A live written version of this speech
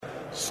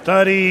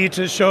Study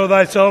to show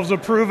thyself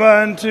approved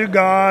unto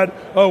God,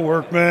 a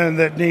workman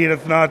that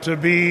needeth not to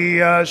be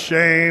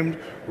ashamed,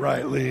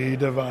 rightly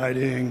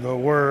dividing the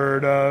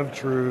word of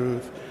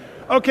truth.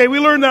 Okay, we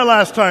learned that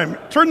last time.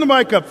 Turn the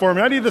mic up for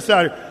me. I need this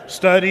out here.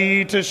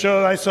 Study to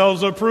show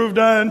thyself approved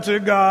unto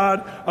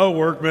God, a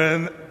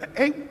workman.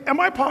 Hey, am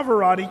I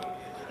Pavarotti?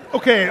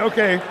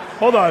 Okay.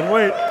 Hold on.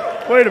 Wait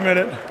a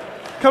minute.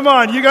 Come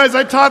on, you guys,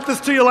 I taught this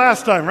to you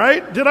last time,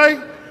 right? Did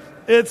I?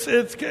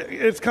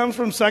 It comes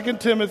from 2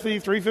 Timothy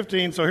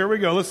 3:15, so here we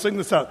go. Let's sing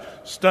this out.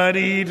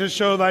 Study to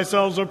show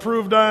thyself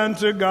approved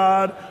unto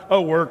God,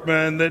 a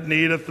workman that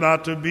needeth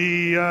not to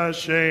be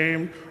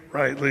ashamed,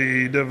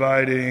 rightly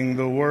dividing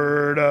the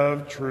word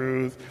of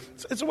truth.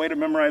 It's a way to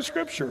memorize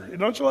Scripture.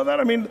 Don't you love that?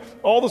 I mean,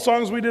 all the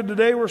songs we did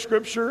today were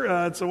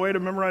Scripture. It's a way to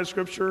memorize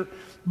Scripture.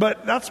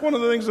 But that's one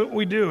of the things that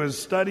we do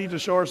is study to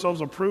show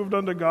ourselves approved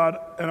unto God,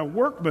 and a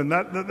workman.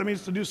 That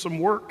means to do some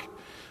work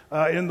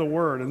in the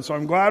Word. And so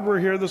I'm glad we're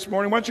here this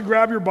morning. Why don't you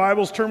grab your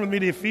Bibles, turn with me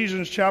to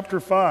Ephesians chapter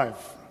 5.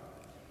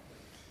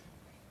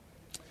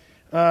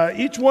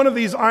 Each one of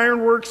these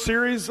Ironwork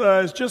series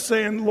is just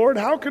saying, Lord,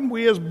 how can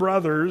we as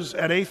brothers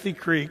at Athey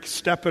Creek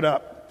step it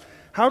up?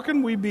 How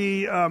can we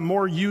be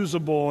more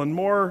usable and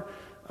more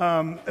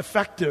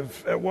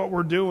effective at what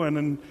we're doing?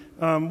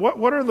 And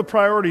what are the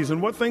priorities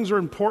and what things are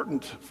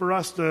important for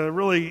us to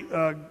really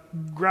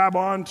grab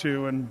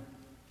onto?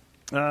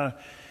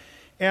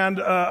 And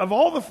of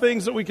all the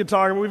things that we could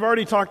talk about, we've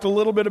already talked a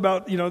little bit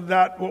about,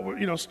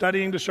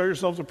 studying to show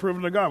yourselves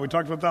approved to God. We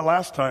talked about that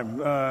last time.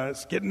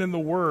 It's getting in the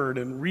Word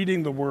and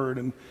reading the Word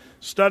and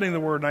studying the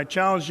Word. And I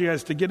challenge you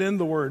guys to get in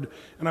the Word.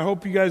 And I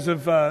hope you guys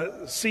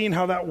have seen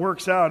how that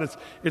works out.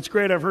 It's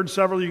great. I've heard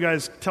several of you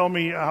guys tell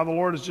me how the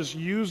Lord has just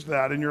used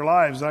that in your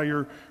lives, how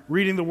you're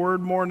reading the Word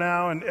more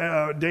now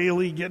and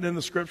daily getting in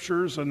the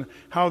Scriptures, and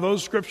how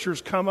those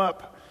Scriptures come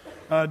up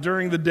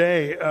during the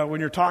day when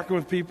you're talking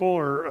with people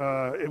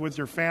or with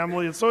your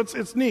family. And so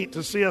it's neat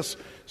to see us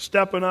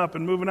stepping up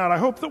and moving out. I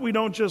hope that we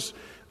don't just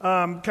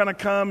kind of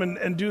come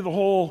and do the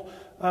whole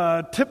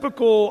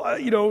typical,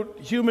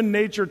 human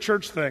nature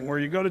church thing where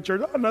you go to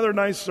church, another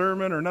nice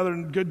sermon or another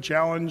good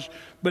challenge,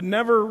 but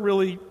never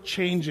really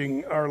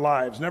changing our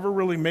lives, never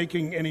really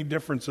making any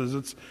differences.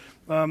 It's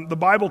the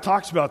Bible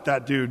talks about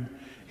that dude.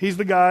 He's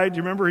the guy, do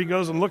you remember, he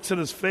goes and looks at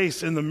his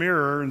face in the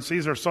mirror and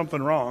sees there's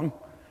something wrong.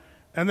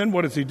 And then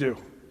what does he do?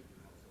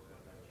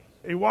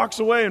 He walks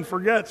away and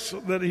forgets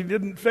that he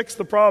didn't fix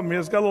the problem. He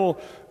has got a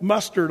little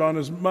mustard on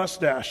his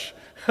mustache.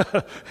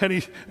 and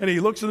he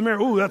looks in the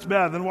mirror, ooh, that's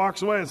bad, then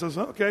walks away and says,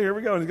 okay, here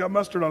we go. And he's got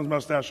mustard on his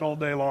mustache all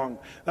day long.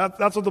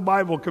 That's what the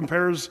Bible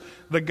compares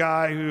the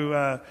guy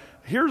who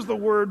hears the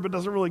word but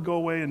doesn't really go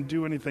away and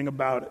do anything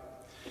about it.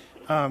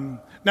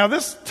 Now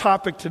this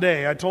topic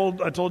today, I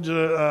told you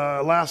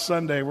last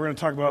Sunday, we're going to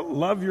talk about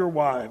love your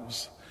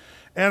wives.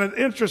 And it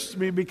interests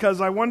me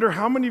because I wonder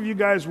how many of you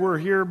guys were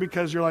here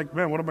because you're like,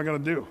 man, what am I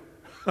going to do?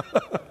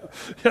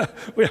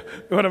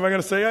 What am I going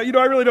to say? I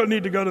really don't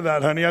need to go to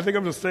that, honey. I think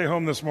I'm going to stay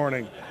home this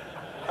morning.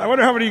 I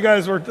wonder how many of you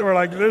guys were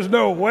like, there's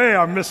no way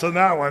I'm missing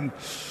that one.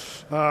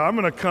 I'm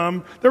going to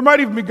come. There might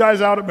even be guys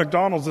out at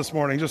McDonald's this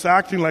morning just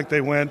acting like they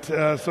went.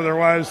 So their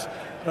wives,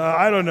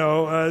 I don't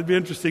know. It'd be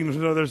interesting to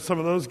know there's some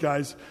of those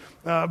guys.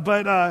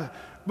 But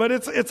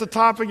it's a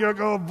topic you're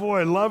like, oh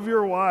boy, love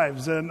your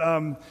wives.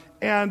 And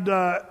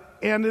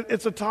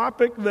it's a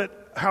topic that,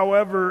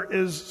 however,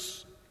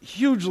 is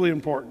hugely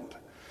important.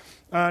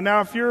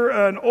 Now, if you're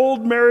an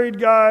old married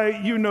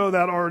guy, you know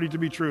that already to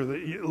be true,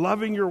 that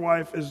loving your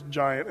wife is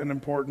giant and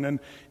important.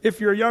 And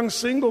if you're a young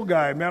single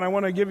guy, man, I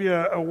want to give you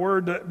a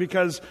word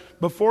because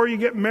before you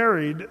get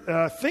married,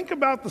 think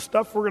about the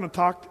stuff we're going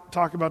to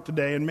talk about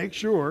today and make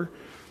sure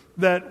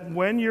that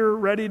when you're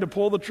ready to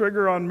pull the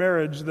trigger on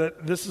marriage,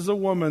 that this is a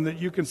woman that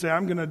you can say,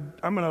 I'm going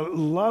to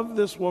love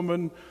this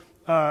woman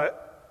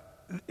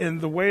in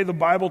the way the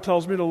Bible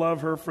tells me to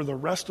love her for the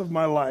rest of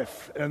my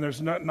life. And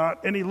there's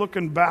not any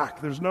looking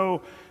back. There's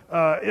no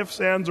ifs,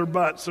 ands, or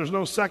buts. There's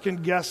no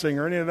second guessing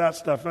or any of that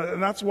stuff.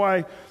 And that's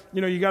why,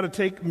 you got to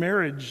take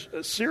marriage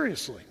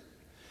seriously.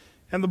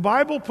 And the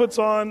Bible puts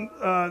on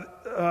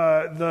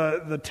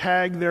the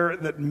tag there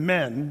that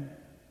men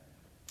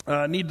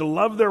need to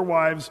love their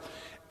wives,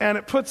 and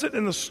it puts it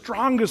in the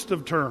strongest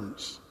of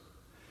terms.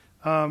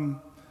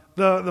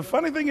 The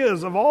funny thing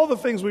is, of all the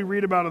things we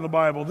read about in the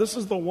Bible, this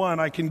is the one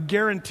I can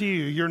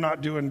guarantee you're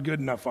not doing good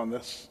enough on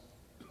this.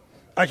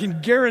 I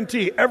can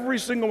guarantee every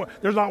single one.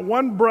 There's not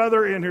one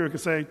brother in here who can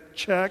say,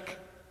 check.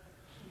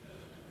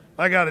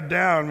 I got it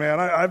down, man.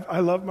 I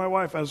love my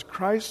wife. As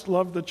Christ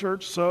loved the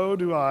church, so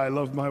do I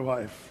love my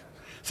wife.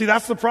 See,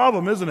 that's the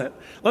problem, isn't it?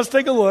 Let's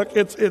take a look.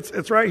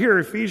 It's right here,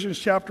 Ephesians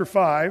chapter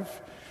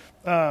 5.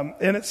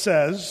 And it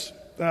says,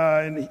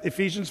 in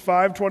Ephesians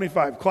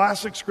 5:25,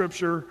 classic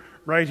scripture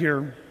right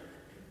here.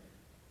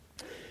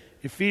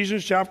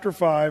 Ephesians chapter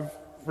 5,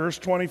 verse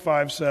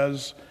 25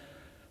 says,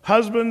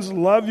 husbands,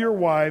 love your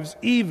wives,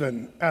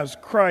 even as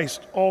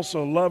Christ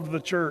also loved the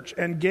church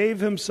and gave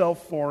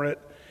himself for it,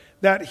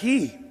 that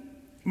he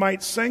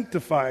might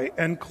sanctify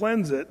and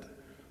cleanse it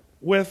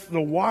with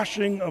the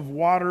washing of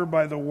water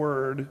by the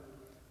word,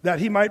 that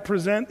he might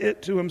present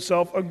it to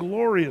himself a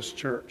glorious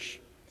church,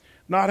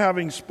 not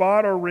having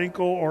spot or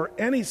wrinkle or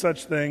any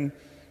such thing,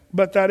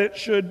 but that it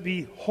should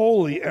be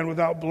holy and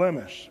without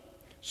blemish.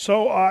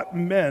 So ought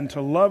men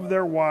to love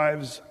their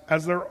wives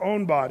as their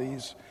own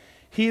bodies.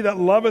 He that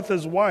loveth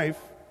his wife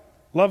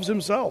loves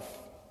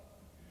himself.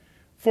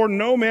 For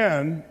no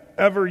man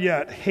ever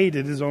yet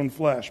hated his own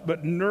flesh,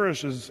 but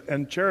nourishes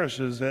and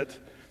cherishes it,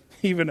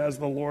 even as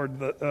the Lord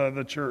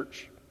the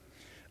church.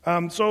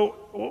 So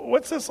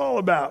what's this all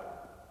about?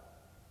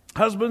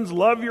 Husbands,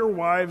 love your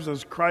wives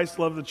as Christ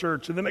loved the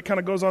church. And then it kind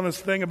of goes on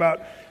this thing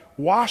about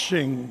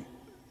washing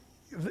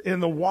in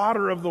the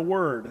water of the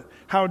word,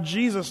 how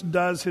Jesus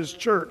does his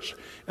church.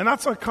 And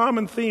that's a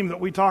common theme that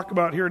we talk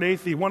about here at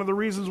Athey. One of the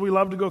reasons we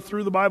love to go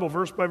through the Bible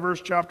verse by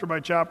verse, chapter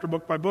by chapter,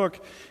 book by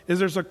book, is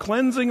there's a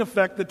cleansing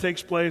effect that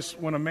takes place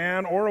when a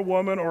man or a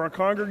woman or a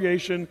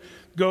congregation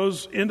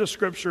goes into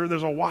Scripture.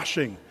 There's a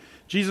washing.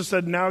 Jesus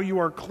said, now you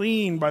are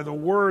clean by the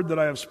word that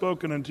I have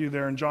spoken unto you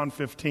there in John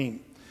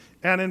 15.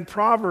 And in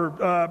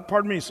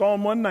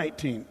Psalm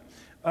 119,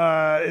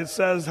 it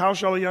says, how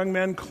shall a young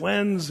man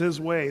cleanse his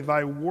way?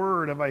 Thy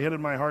word have I hid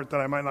in my heart that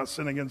I might not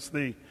sin against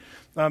thee.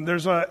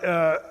 There's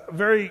a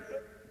very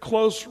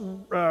close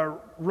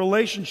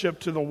relationship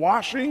to the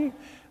washing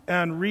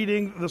and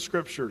reading the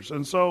Scriptures.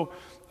 And so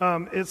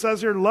it says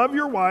here, love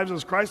your wives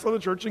as Christ loved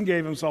the church and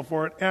gave himself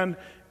for it,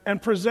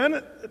 and present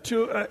it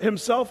to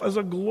himself as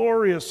a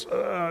glorious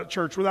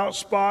church without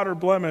spot or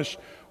blemish,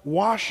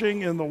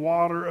 washing in the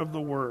water of the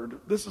word.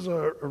 This is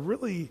a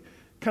really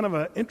kind of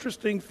an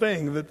interesting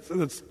thing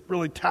that's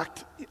really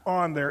tacked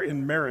on there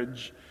in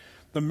marriage,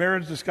 the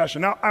marriage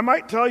discussion. Now, I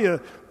might tell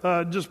you,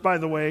 just by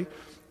the way,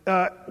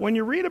 when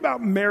you read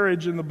about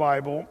marriage in the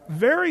Bible,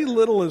 very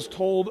little is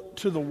told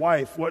to the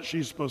wife what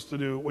she's supposed to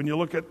do when you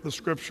look at the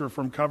Scripture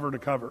from cover to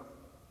cover.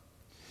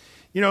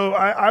 You know,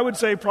 I would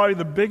say probably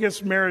the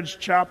biggest marriage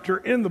chapter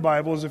in the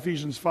Bible is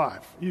Ephesians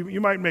 5.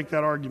 You might make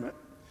that argument.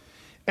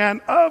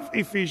 And of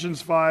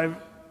Ephesians 5,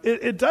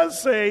 it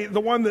does say, the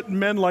one that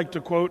men like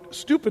to quote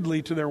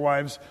stupidly to their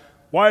wives,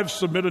 wives,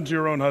 submit unto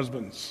your own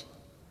husbands.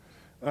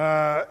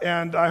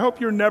 And I hope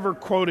you're never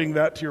quoting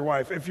that to your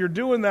wife. If you're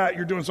doing that,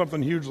 you're doing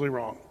something hugely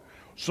wrong.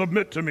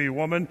 Submit to me,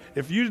 woman.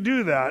 If you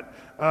do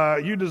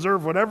that, you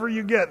deserve whatever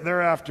you get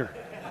thereafter.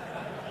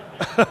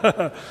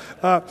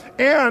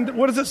 And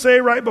what does it say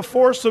right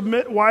before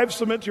wives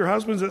submit to your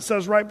husbands? It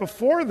says right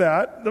before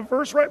that, the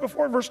verse right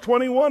before, verse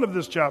 21 of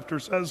this chapter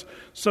says,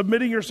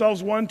 submitting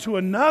yourselves one to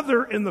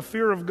another in the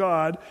fear of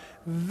God.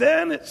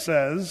 Then it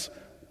says,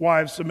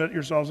 wives, submit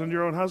yourselves unto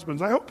your own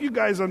husbands. I hope you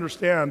guys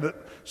understand that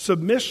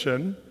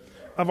submission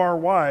of our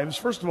wives,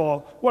 first of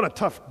all, what a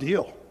tough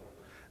deal.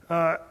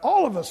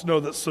 All of us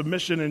know that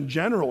submission in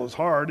general is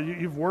hard.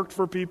 You've worked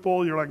for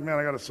people, you're like, man,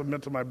 I got to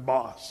submit to my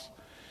boss.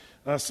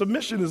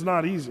 Submission is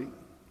not easy.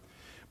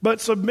 But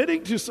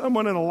submitting to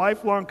someone in a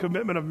lifelong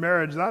commitment of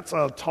marriage, that's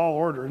a tall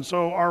order. And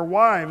so our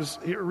wives,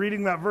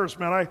 reading that verse,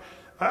 man,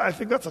 I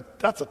think that's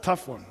a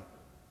tough one.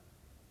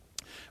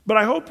 But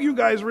I hope you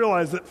guys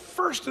realize that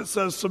first it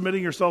says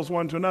submitting yourselves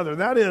one to another.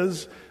 That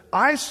is,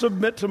 I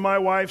submit to my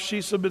wife,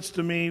 she submits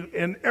to me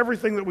in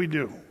everything that we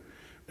do.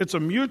 It's a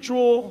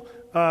mutual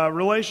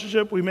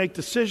relationship. We make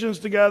decisions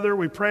together.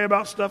 We pray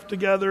about stuff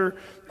together.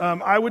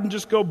 I wouldn't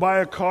just go buy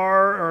a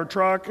car or a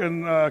truck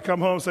and come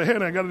home and say, hey,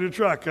 I got a new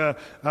truck.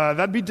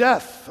 That'd be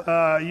death.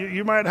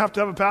 You might have to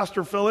have a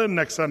pastor fill in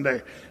next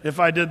Sunday if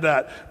I did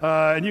that.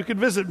 And you could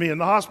visit me in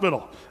the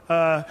hospital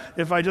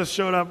if I just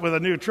showed up with a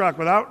new truck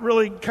without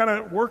really kind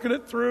of working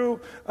it through.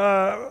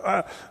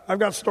 I've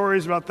got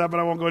stories about that, but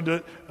I won't go into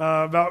it,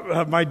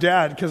 about my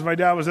dad, because my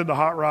dad was into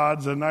hot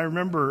rods, and I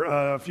remember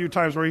a few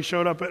times where he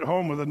showed up at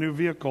home with a new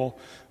vehicle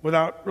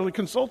without really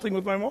consulting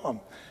with my mom.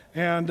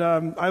 And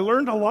I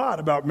learned a lot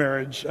about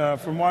marriage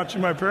from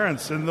watching my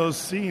parents in those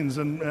scenes,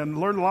 and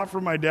learned a lot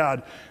from my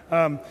dad.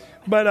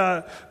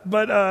 But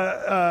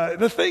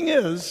the thing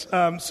is,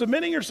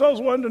 submitting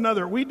yourselves one to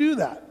another, we do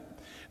that.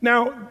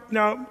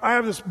 Now, I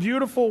have this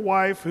beautiful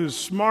wife who's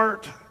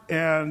smart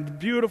and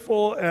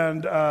beautiful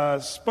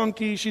and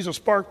spunky. She's a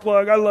spark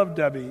plug. I love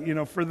Debbie,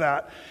 for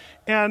that.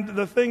 And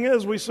the thing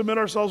is, we submit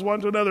ourselves one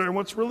to another. And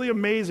what's really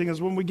amazing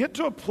is when we get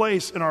to a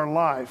place in our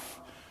life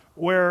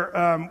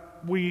where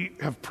we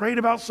have prayed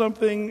about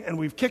something and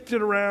we've kicked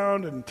it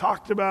around and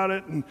talked about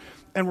it,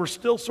 and we're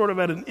still sort of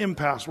at an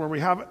impasse where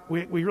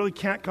we really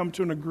can't come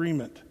to an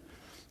agreement.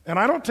 And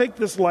I don't take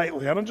this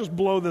lightly. I don't just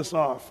blow this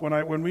off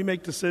when we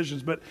make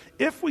decisions. But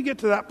if we get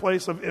to that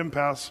place of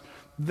impasse,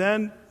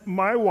 then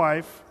my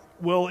wife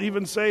will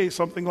even say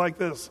something like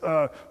this,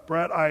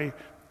 Brett, I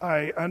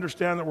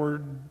understand that we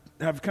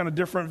have kind of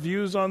different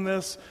views on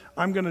this.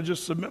 I'm going to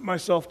just submit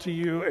myself to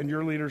you and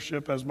your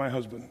leadership as my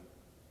husband.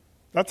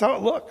 That's how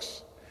it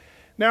looks.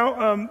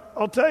 Now,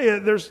 I'll tell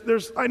you,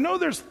 I know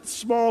there's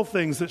small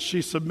things that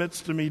she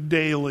submits to me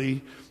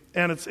daily,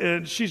 and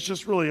she's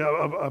just really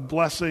a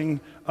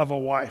blessing of a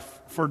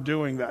wife for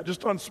doing that.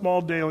 Just on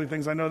small daily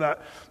things, I know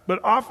that.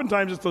 But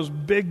oftentimes it's those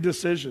big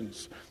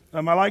decisions.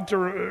 I like to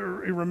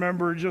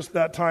remember just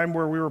that time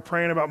where we were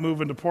praying about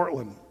moving to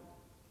Portland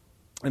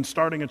and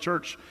starting a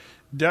church.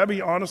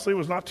 Debbie, honestly,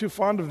 was not too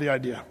fond of the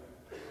idea.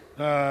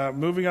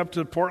 Moving up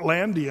to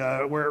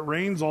Portlandia, where it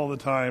rains all the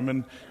time,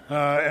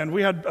 and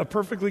we had a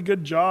perfectly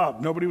good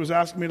job. Nobody was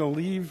asking me to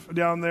leave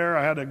down there.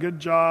 I had a good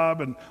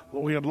job, and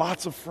we had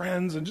lots of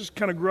friends, and just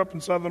kind of grew up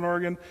in Southern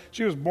Oregon.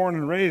 She was born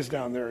and raised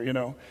down there,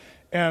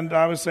 And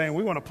I was saying,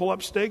 we want to pull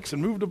up stakes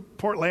and move to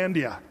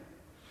Portlandia.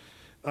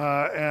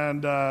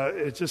 And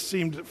it just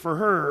seemed, for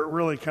her,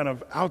 really kind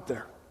of out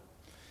there.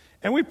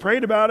 And we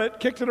prayed about it,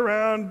 kicked it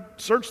around,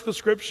 searched the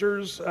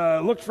scriptures,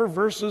 looked for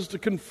verses to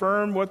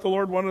confirm what the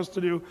Lord wanted us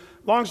to do.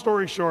 Long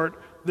story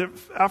short,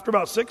 after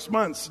about 6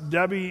 months,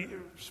 Debbie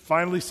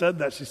finally said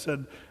that.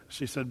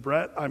 She said,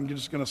 Brett, I'm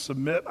just going to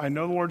submit. I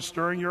know the Lord's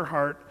stirring your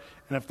heart,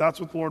 and if that's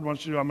what the Lord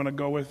wants you to do, I'm going to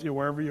go with you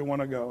wherever you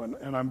want to go,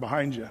 and I'm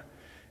behind you.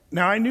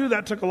 Now, I knew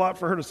that took a lot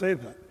for her to say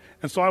that.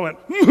 And so I went,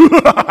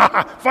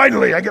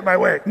 finally, I get my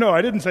way. No,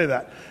 I didn't say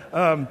that.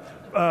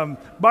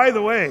 By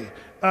the way,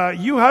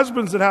 you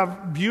husbands that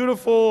have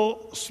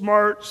beautiful,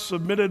 smart,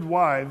 submitted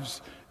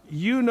wives,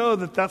 you know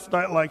that that's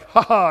not like,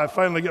 I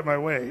finally get my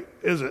way,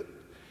 is it?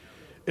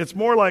 It's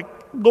more like,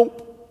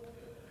 nope,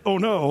 oh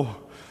no,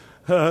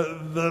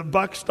 the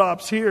buck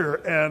stops here,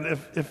 and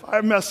if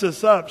I mess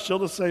this up, she'll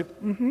just say,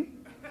 mm-hmm.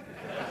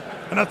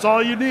 And that's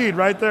all you need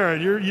right there.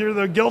 You're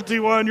the guilty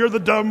one. You're the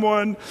dumb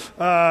one.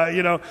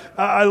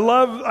 I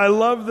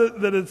love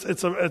that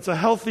it's a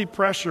healthy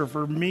pressure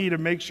for me to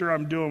make sure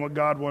I'm doing what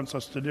God wants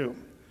us to do.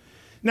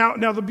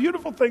 Now the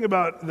beautiful thing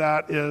about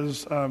that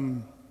is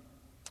when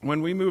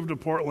we moved to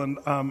Portland,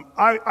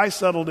 I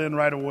settled in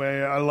right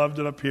away. I loved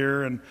it up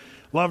here and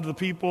loved the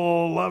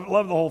people, loved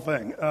the whole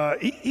thing.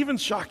 Even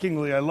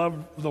shockingly, I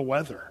loved the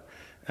weather.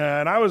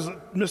 And I was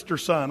Mr.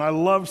 Sun. I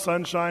love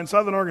sunshine.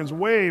 Southern Oregon's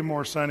way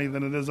more sunny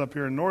than it is up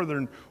here in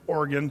Northern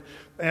Oregon.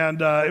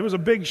 And it was a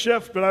big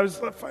shift, but I was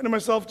finding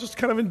myself just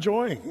kind of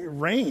enjoying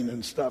rain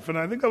and stuff. And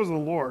I think that was the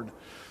Lord.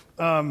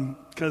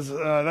 Because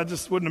that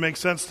just wouldn't have made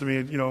sense to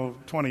me,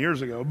 20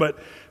 years ago.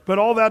 But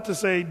all that to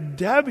say,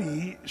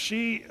 Debbie,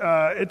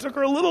 it took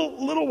her a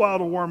little while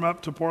to warm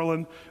up to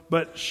Portland,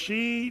 but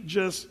she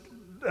just,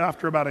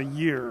 after about a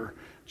year,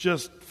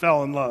 just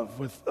fell in love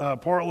with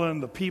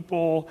Portland, the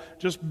people,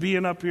 just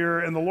being up here,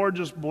 and the Lord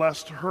just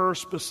blessed her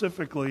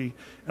specifically.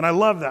 And I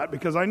love that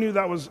because I knew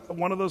that was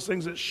one of those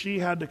things that she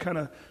had to kind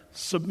of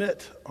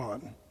submit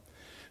on.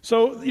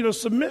 So,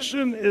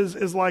 submission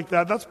is like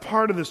that. That's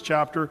part of this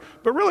chapter.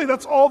 But really,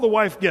 that's all the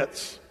wife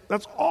gets.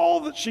 That's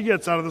all that she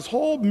gets out of this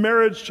whole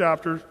marriage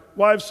chapter.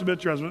 Wives, submit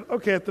to your husband.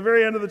 Okay, at the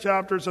very end of the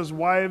chapter, it says,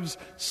 wives,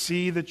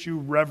 see that you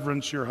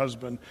reverence your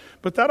husband.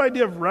 But that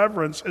idea of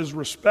reverence is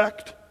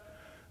respect.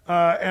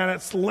 And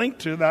it's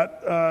linked to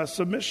that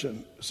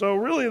submission. So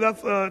really,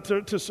 that's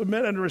to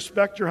submit and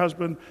respect your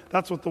husband.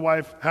 That's what the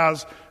wife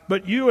has.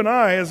 But you and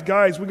I, as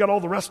guys, we got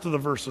all the rest of the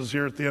verses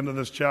here at the end of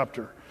this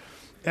chapter.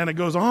 And it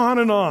goes on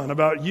and on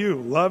about you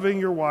loving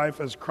your wife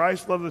as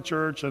Christ loved the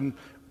church, and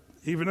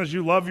even as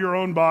you love your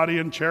own body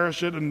and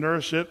cherish it and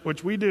nourish it,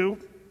 which we do.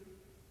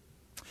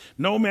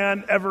 No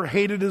man ever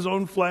hated his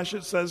own flesh,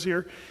 it says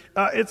here.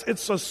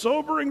 It's a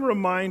sobering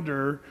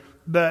reminder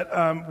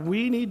that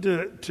we need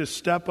to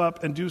step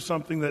up and do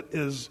something that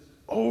is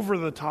over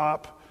the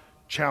top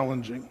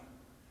challenging.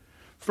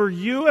 For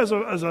you as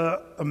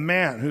a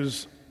man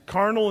who's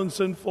carnal and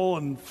sinful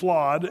and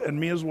flawed, and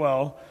me as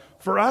well,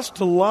 for us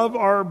to love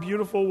our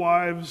beautiful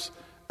wives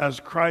as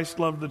Christ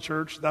loved the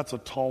church, that's a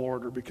tall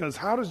order. Because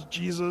how does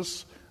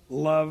Jesus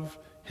love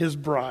his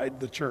bride,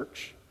 the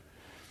church?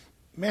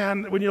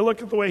 Man, when you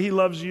look at the way he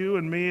loves you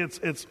and me,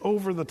 it's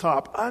over the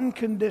top,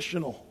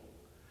 unconditional.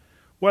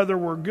 Whether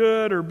we're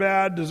good or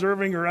bad,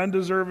 deserving or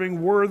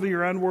undeserving, worthy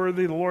or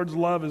unworthy, the Lord's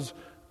love is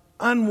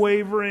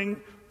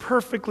unwavering,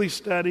 perfectly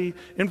steady.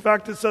 In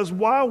fact, it says,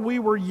 while we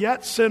were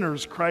yet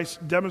sinners,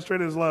 Christ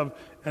demonstrated his love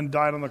and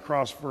died on the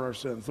cross for our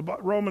sins.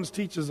 Romans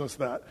teaches us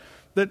that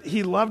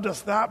he loved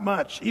us that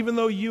much. Even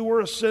though you were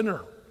a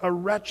sinner, a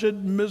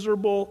wretched,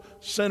 miserable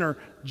sinner,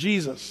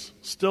 Jesus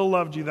still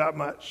loved you that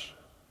much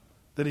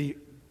that he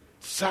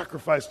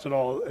sacrificed it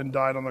all and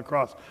died on the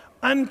cross.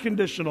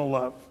 Unconditional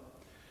love.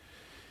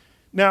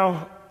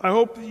 Now, I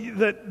hope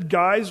that,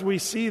 guys, we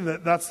see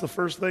that that's the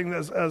first thing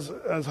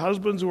as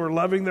husbands who are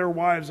loving their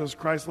wives as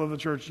Christ loved the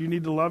church. You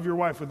need to love your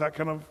wife with that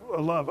kind of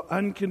love,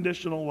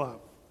 unconditional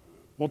love.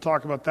 We'll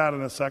talk about that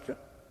in a second.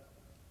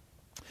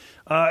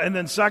 And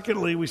then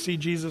secondly, we see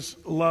Jesus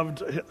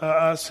loved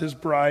us, his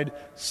bride,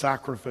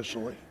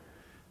 sacrificially,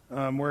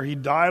 where he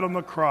died on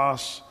the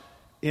cross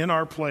in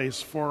our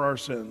place for our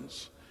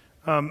sins.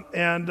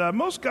 And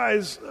most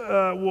guys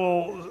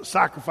will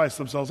sacrifice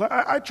themselves.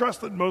 I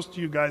trust that most of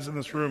you guys in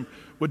this room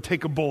would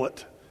take a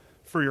bullet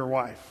for your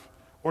wife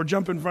or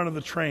jump in front of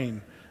the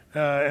train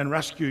and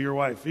rescue your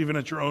wife, even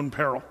at your own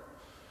peril.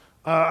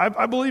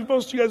 I believe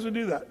most of you guys would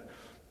do that.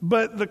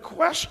 But the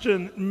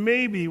question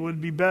maybe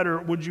would be better,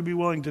 would you be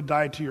willing to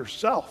die to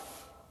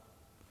yourself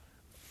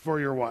for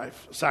your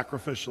wife,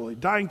 sacrificially?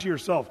 Dying to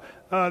yourself.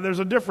 There's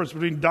a difference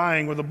between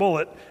dying with a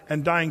bullet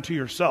and dying to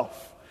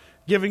yourself.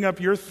 Giving up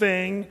your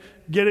thing,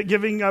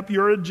 giving up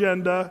your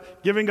agenda,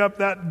 giving up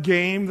that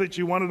game that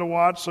you wanted to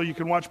watch so you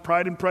can watch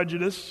Pride and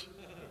Prejudice.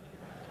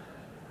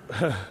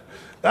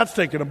 That's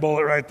taking a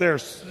bullet right there,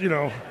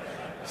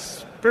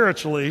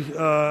 spiritually.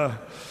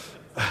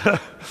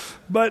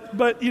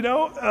 But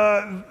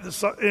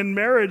in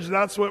marriage,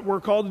 that's what we're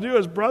called to do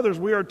as brothers.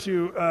 We are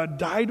to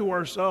die to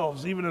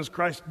ourselves, even as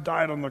Christ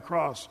died on the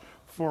cross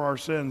for our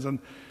sins. And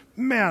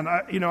man,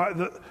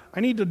 I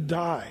need to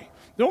die.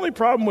 The only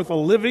problem with a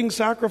living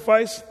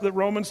sacrifice that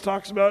Romans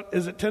talks about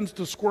is it tends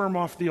to squirm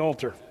off the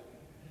altar.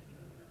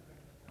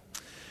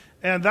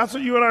 And that's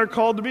what you and I are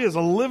called to be, is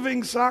a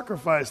living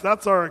sacrifice.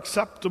 That's our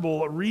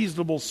acceptable,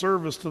 reasonable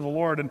service to the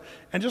Lord.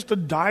 And just to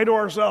die to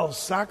ourselves,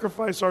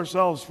 sacrifice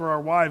ourselves for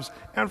our wives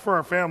and for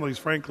our families,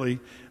 frankly.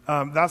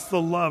 That's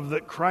the love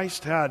that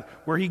Christ had,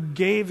 where he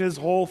gave his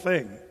whole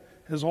thing,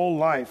 his whole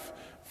life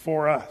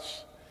for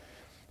us.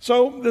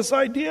 So this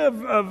idea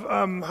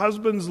of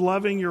husbands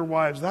loving your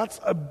wives, that's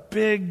a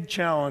big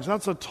challenge.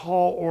 That's a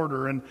tall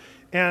order.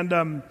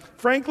 And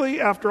frankly,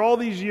 after all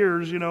these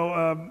years,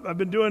 I've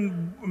been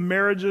doing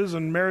marriages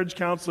and marriage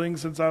counseling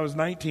since I was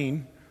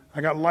 19.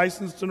 I got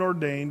licensed and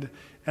ordained,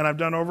 and I've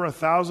done over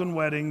 1,000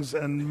 weddings,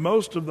 and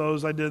most of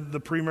those I did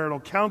the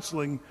premarital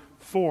counseling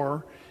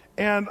for.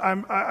 And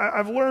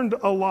I've learned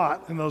a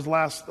lot in those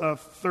last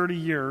 30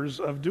 years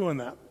of doing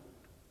that.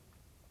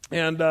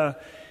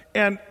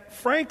 And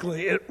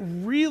frankly, it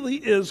really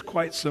is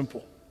quite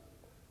simple.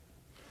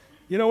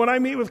 When I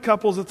meet with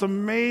couples, it's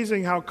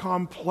amazing how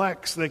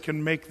complex they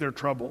can make their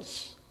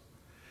troubles.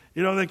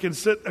 They can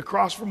sit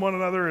across from one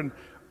another and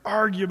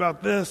argue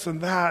about this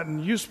and that,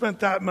 and you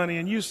spent that money,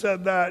 and you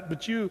said that,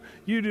 but you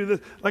do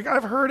this. Like,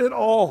 I've heard it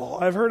all.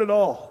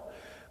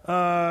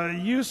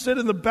 You sit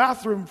in the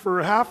bathroom for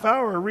a half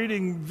hour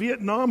reading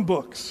Vietnam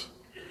books.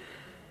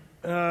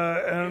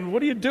 And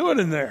what are you doing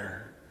in there?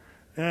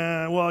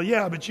 Well,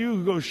 yeah, but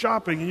you go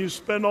shopping and you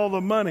spend all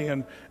the money,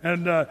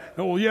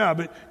 well, yeah,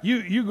 but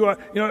you go,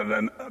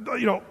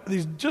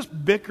 these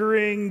just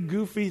bickering,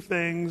 goofy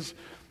things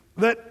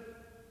that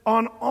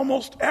on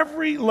almost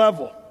every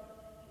level,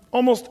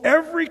 almost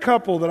every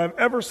couple that I've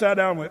ever sat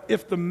down with,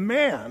 if the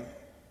man,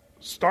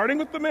 starting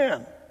with the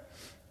man,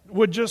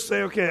 would just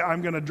say, okay,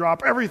 I'm going to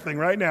drop everything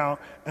right now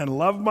and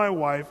love my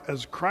wife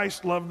as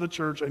Christ loved the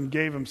church and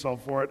gave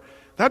himself for it,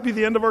 that'd be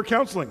the end of our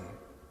counseling.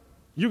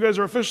 You guys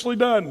are officially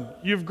done.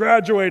 You've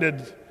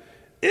graduated.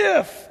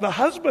 If the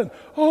husband,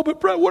 oh, but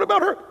Brett, what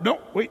about her?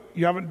 No, wait,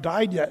 you haven't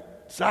died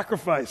yet.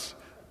 Sacrifice.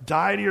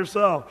 Die to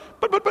yourself.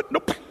 But,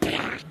 no,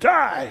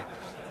 die.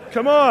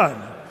 Come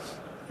on.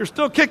 You're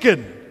still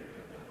kicking.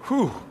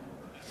 Whew.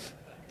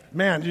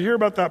 Man, did you hear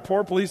about that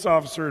poor police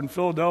officer in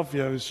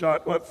Philadelphia who was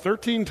shot,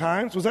 13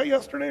 times? Was that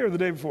yesterday or the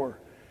day before?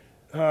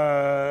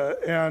 The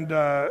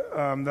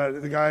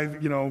guy,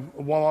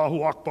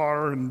 Wallahu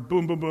Akbar and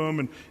boom, boom, boom,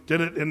 and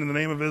did it in the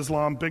name of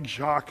Islam, big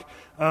shock.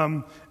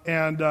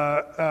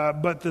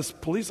 But this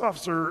police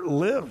officer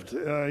lived.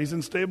 He's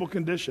in stable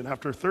condition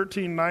after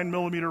 13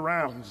 9mm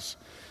rounds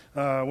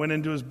went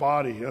into his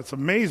body. That's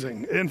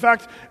amazing. In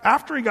fact,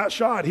 after he got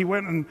shot, he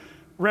went and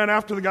ran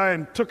after the guy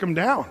and took him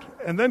down,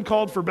 and then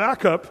called for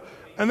backup,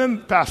 and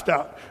then passed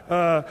out.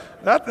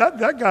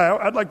 That guy,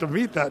 I'd like to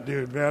meet that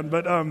dude, man.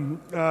 But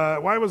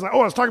why was I? Oh,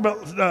 I was talking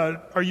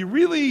about. Are you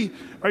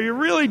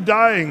really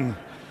dying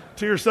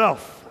to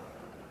yourself,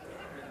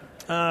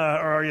 or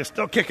are you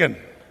still kicking?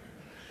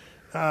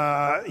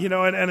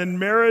 And in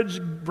marriage,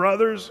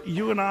 brothers,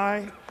 you and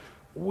I,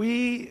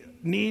 we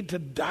need to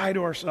die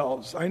to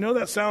ourselves. I know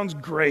that sounds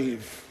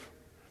grave,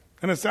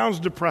 and it sounds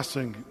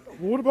depressing.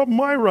 What about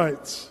my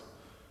rights?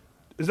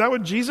 Is that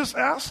what Jesus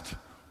asked?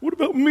 What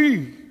about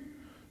me?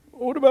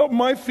 What about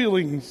my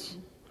feelings?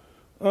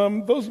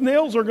 Those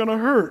nails are going to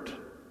hurt.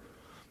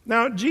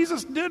 Now,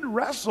 Jesus did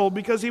wrestle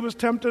because he was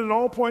tempted at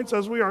all points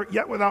as we are,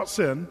 yet without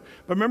sin.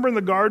 But remember in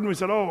the garden, we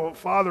said, oh,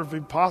 Father, if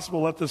it's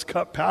possible, let this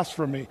cup pass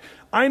from me.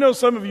 I know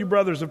some of you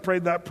brothers have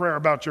prayed that prayer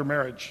about your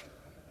marriage.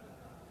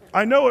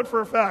 I know it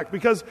for a fact,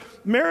 because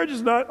marriage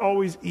is not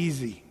always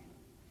easy.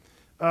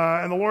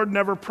 And the Lord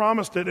never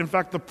promised it. In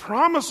fact, the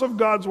promise of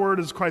God's word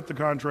is quite the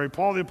contrary.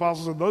 Paul the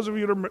Apostle said, those of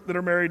you that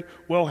are married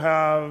will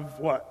have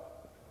what?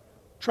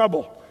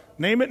 Trouble.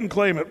 Name it and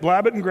claim it.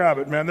 Blab it and grab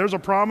it, man. There's a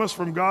promise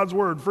from God's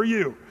word for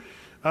you.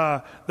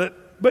 But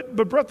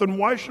Brett, then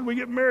why should we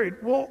get married?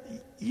 Well,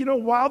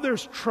 while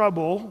there's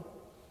trouble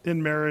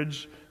in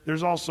marriage,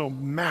 there's also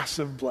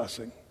massive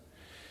blessing.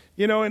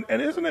 And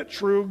isn't it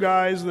true,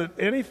 guys, that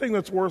anything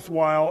that's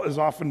worthwhile is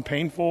often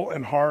painful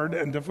and hard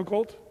and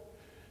difficult?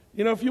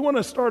 If you want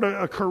to start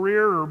a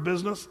career or a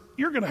business,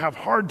 you're going to have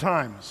hard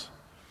times.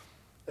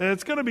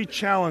 It's going to be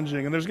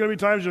challenging, and there's going to be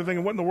times you're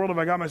thinking, what in the world have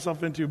I got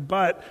myself into?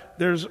 But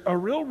there's a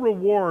real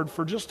reward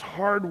for just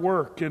hard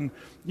work. And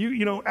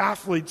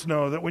athletes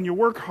know that when you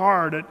work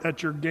hard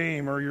at your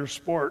game or your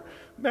sport,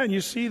 man,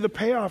 you see the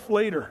payoff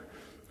later.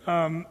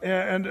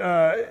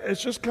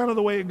 It's just kind of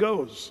the way it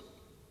goes.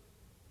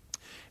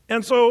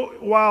 And so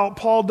while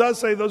Paul does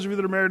say those of you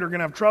that are married are going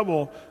to have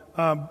trouble,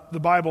 the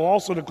Bible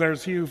also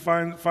declares he who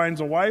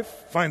finds a wife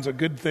finds a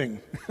good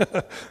thing.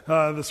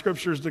 The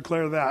scriptures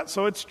declare that.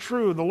 So it's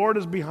true. The Lord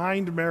is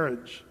behind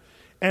marriage.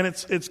 And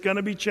it's going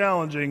to be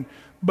challenging.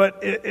 But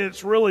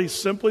it's really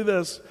simply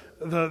this.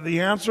 The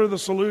answer, the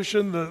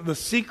solution, the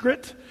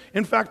secret.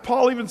 In fact,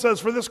 Paul even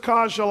says, for this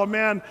cause shall a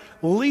man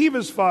leave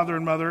his father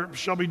and mother,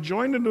 shall be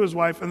joined unto his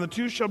wife, and the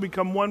two shall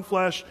become one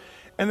flesh.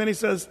 And then he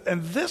says,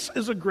 and this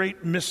is a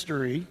great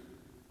mystery,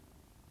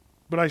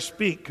 but I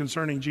speak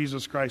concerning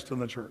Jesus Christ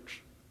and the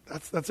church.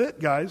 That's it,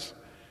 guys.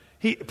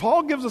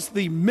 Paul gives us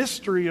the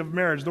mystery of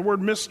marriage. The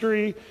word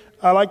mystery,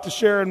 I like to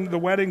share in the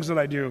weddings that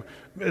I do,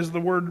 is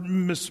the word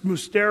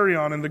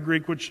mysterion in the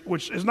Greek,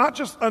 which is not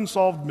just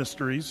unsolved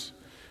mysteries.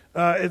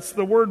 It's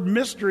the word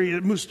mystery.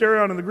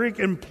 Mysterion in the Greek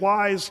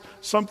implies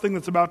something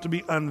that's about to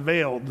be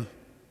unveiled.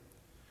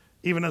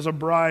 Even as a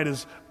bride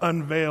is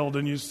unveiled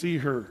and you see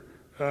her.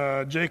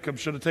 Jacob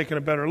should have taken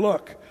a better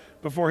look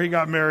before he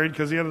got married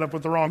because he ended up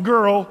with the wrong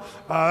girl.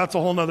 That's a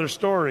whole other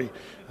story.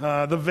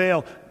 The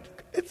veil.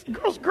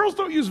 Girls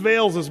don't use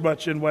veils as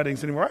much in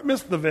weddings anymore. I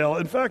missed the veil.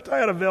 In fact, I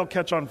had a veil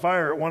catch on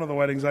fire at one of the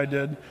weddings I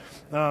did.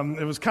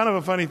 It was kind of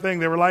a funny thing.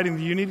 They were lighting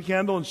the unity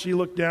candle, and she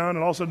looked down,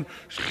 and all of a sudden,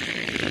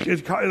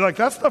 like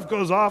that stuff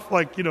goes off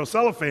like,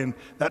 cellophane.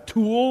 That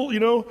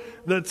tool,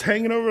 that's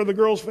hanging over the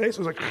girl's face.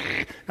 It was like,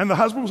 and the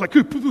husband was like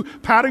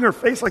patting her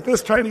face like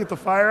this, trying to get the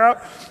fire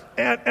out.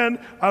 And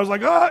I was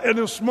like, and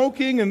it was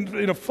smoking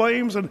and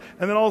flames, and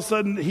then all of a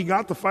sudden he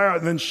got the fire out,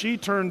 and then she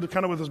turned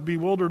kind of with this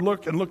bewildered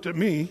look and looked at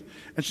me,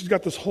 and she's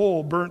got this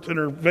hole burnt in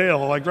her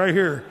veil, like right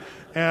here.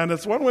 And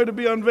it's one way to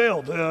be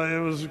unveiled.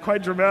 It was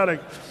quite dramatic.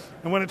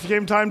 And when it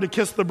came time to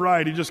kiss the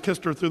bride, he just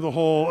kissed her through the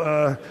hole.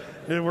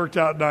 It worked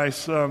out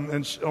nice,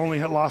 and she only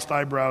had lost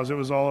eyebrows. It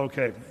was all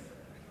okay.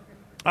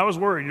 I was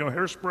worried,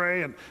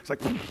 hairspray, and it's like,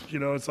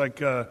 it's like,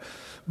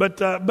 but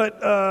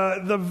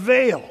the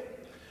veil,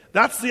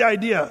 that's the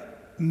idea.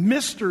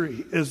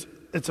 Mystery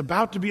it's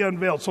about to be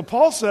unveiled. So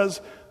Paul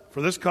says,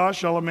 for this cause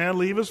shall a man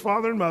leave his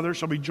father and mother,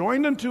 shall be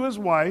joined unto his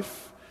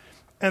wife,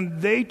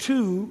 and they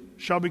two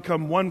shall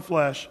become one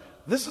flesh.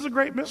 This is a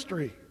great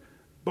mystery.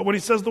 But when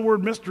he says the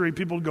word mystery,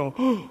 people go,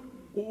 oh,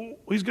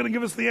 he's going to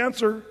give us the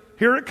answer.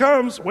 Here it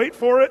comes. Wait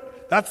for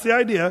it. That's the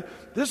idea.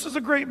 This is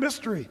a great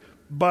mystery.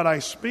 But I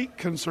speak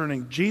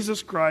concerning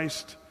Jesus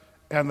Christ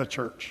and the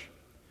church.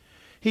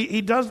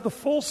 He does the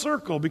full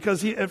circle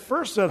because he at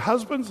first said,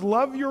 husbands,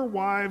 love your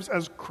wives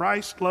as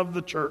Christ loved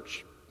the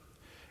church.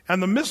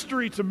 And the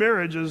mystery to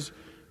marriage is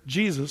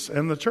Jesus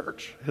and the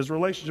church, his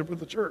relationship with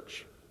the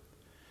church.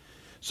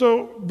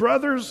 So,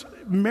 brothers,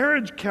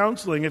 marriage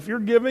counseling, if you're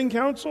giving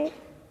counsel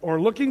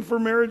or looking for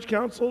marriage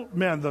counsel,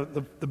 man,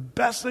 the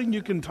best thing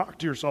you can talk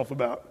to yourself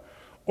about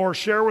or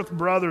share with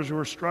brothers who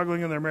are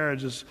struggling in their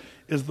marriages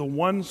is the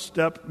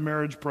one-step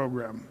marriage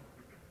program.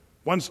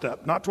 One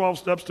step, not 12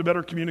 steps to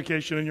better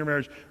communication in your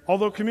marriage.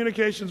 Although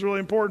communication is really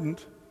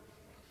important.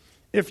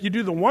 If you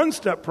do the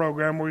one-step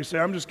program where you say,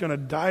 I'm just going to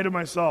die to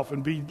myself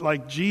and be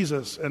like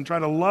Jesus and try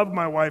to love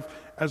my wife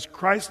as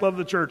Christ loved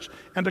the church,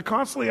 and to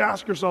constantly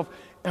ask yourself,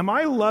 am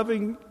I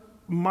loving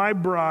my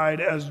bride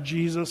as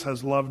Jesus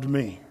has loved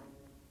me?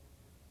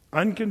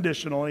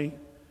 Unconditionally,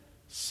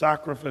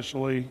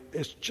 sacrificially.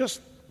 It's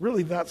just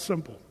really that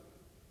simple.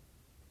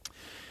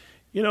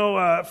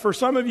 For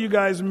some of you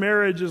guys,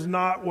 marriage is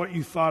not what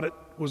you thought it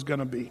was going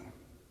to be.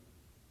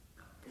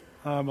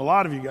 A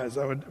lot of you guys,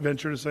 I would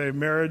venture to say,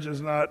 marriage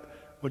is not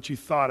what you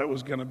thought it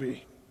was going to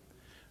be.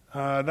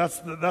 That's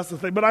the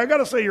thing. But I got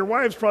to say, your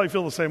wives probably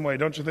feel the same way,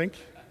 don't you think?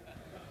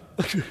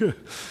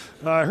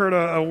 I heard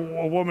a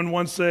woman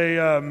once say,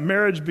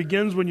 marriage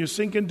begins when you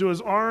sink into his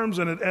arms,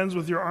 and it ends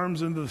with your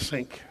arms into the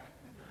sink.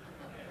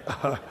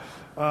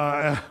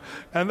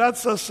 And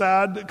that's a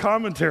sad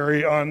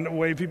commentary on the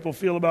way people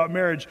feel about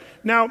marriage.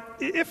 Now,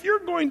 if you're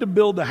going to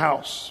build a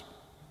house,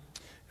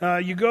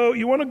 you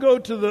want to go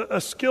to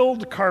a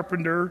skilled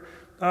carpenter,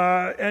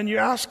 and you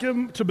ask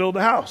him to build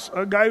a house,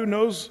 a guy who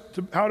knows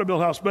how to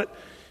build a house. But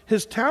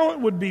his talent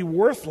would be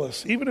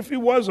worthless. Even if he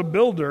was a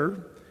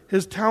builder,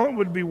 his talent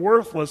would be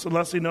worthless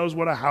unless he knows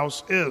what a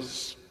house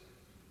is.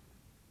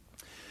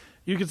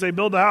 You could say,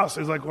 build a house.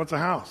 He's like, what's a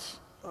house?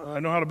 I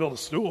know how to build a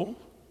stool.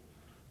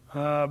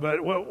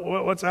 But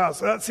what's a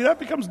house? See, that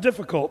becomes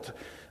difficult.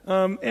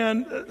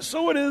 And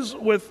so it is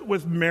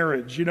with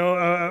marriage.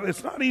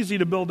 It's not easy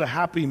to build a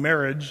happy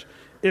marriage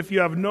if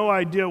you have no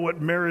idea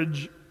what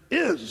marriage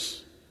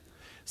is.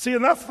 See,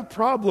 and that's the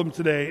problem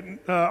today.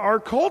 Our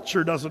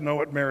culture doesn't know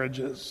what marriage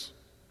is.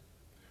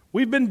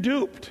 We've been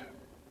duped.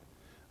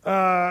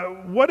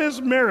 What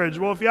is marriage?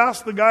 Well, if you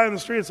ask the guy in the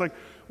street, it's like,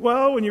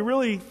 well, when you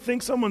really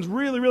think someone's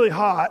really, really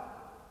hot,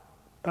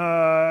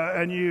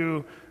 and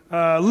you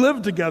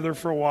live together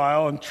for a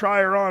while and try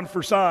her on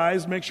for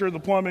size, make sure the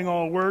plumbing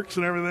all works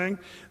and everything,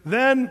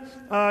 then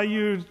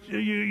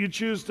you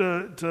choose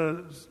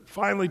to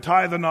finally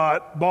tie the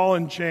knot, ball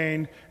and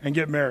chain, and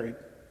get married.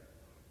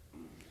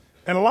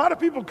 And a lot of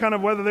people kind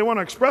of, whether they want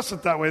to express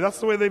it that way, that's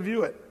the way they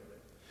view it.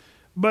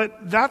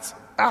 But that's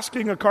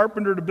asking a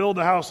carpenter to build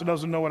a house who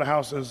doesn't know what a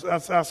house is.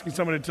 That's asking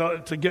somebody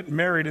to get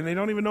married, and they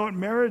don't even know what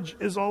marriage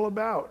is all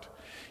about.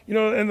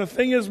 And the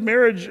thing is,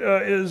 marriage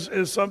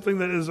is something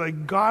that is a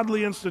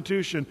godly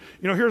institution.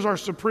 Here's our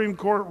Supreme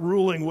Court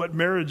ruling what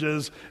marriage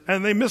is,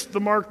 and they missed the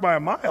mark by a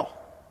mile.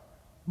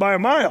 By a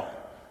mile.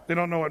 They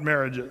don't know what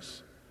marriage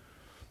is.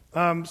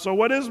 So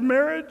what is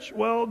marriage?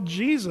 Well,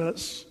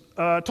 Jesus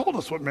told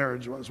us what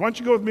marriage was. Why don't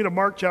you go with me to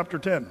Mark chapter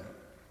 10.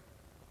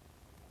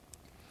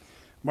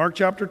 Mark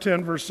chapter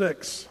 10, verse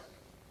 6.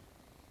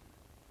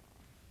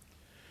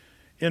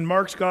 In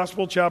Mark's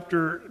Gospel,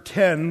 chapter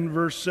 10,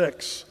 verse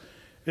 6,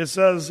 it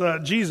says,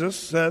 Jesus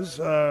says,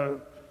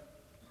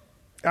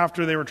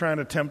 after they were trying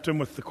to tempt him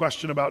with the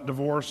question about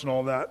divorce and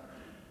all that,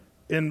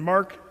 in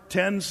Mark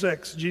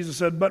 10:6, Jesus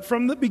said, "But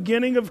from the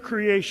beginning of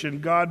creation,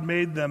 God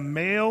made them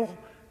male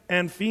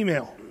and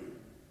female."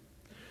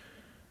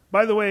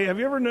 By the way, have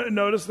you ever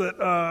noticed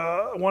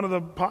that one of the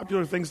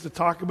popular things to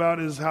talk about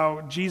is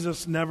how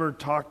Jesus never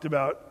talked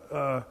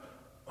about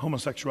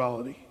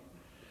homosexuality,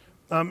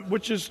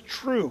 which is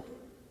true.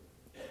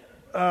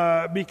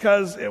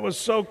 Because it was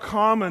so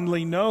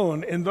commonly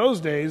known in those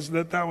days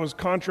that was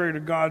contrary to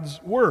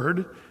God's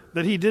word,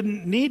 that he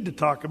didn't need to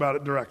talk about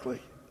it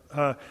directly.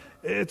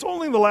 It's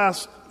only the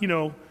last,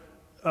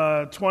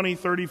 20,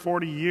 30,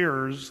 40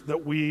 years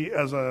that we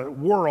as a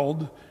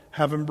world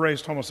have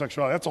embraced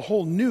homosexuality. It's a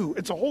whole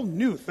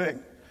new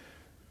thing.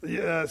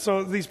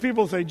 So these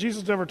people say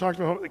Jesus never talked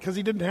about it because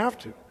he didn't have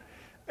to.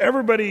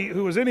 Everybody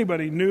who was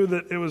anybody knew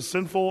that it was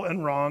sinful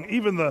and wrong.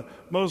 Even the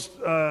most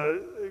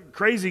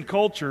crazy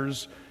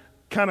cultures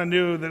kind of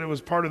knew that it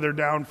was part of their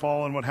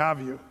downfall and what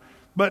have you.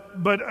 But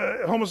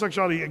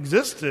homosexuality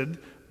existed,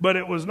 but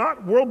it was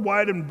not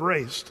worldwide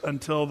embraced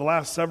until the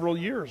last several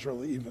years,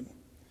 really, even.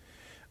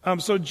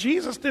 So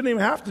Jesus didn't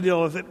even have to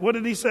deal with it. What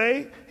did he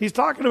say? He's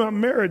talking about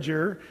marriage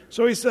here.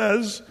 So he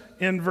says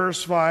in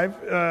verse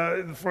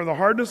 5, for the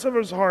hardness of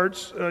his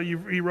hearts,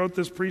 he wrote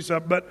this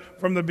precept, but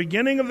from the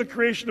beginning of the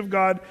creation of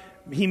God,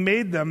 he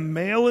made them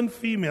male and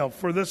female.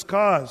 For this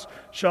cause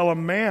shall a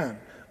man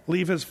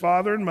leave his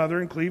father and mother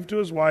and cleave to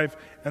his wife,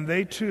 and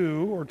they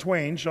two, or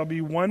twain, shall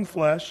be one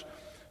flesh.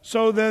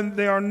 So then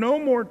they are no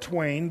more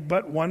twain,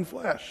 but one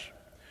flesh.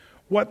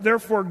 What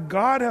therefore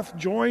God hath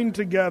joined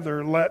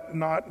together, let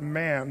not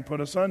man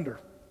put asunder.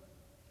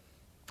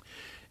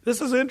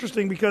 This is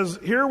interesting because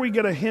here we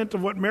get a hint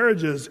of what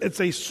marriage is. It's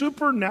a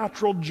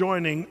supernatural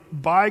joining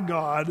by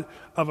God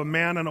of a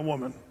man and a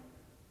woman.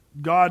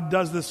 God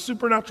does this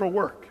supernatural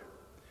work.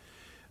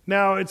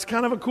 Now, it's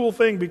kind of a cool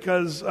thing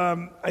because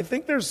I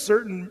think there's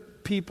certain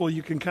people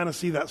you can kind of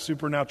see that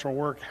supernatural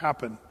work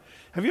happen.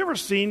 Have you ever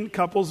seen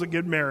couples that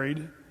get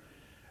married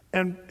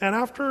and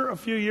after a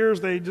few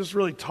years they just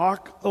really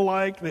talk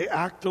alike, they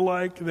act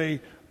alike, they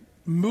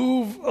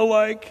move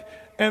alike,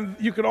 and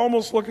you can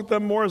almost look at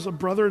them more as a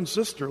brother and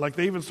sister, like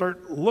they even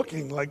start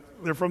looking like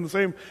they're from the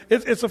same.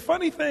 It's a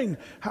funny thing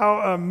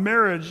how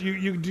marriage,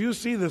 you do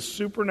see this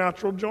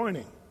supernatural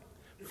joining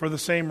for the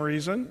same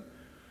reason.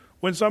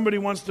 When somebody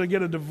wants to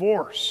get a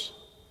divorce,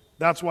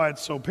 that's why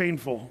it's so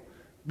painful,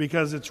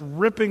 because it's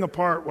ripping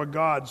apart what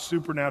God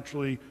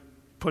supernaturally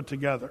put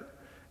together,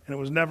 and it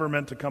was never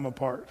meant to come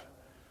apart.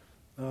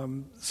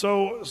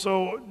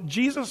 So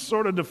Jesus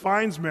sort of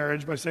defines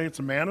marriage by saying it's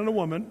a man and a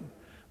woman,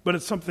 but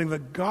it's something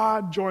that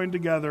God joined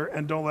together,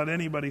 and don't let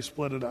anybody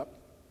split it up.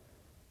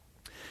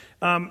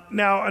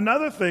 Now,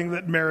 another thing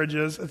that marriage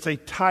is, it's a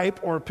type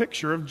or a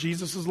picture of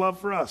Jesus' love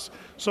for us.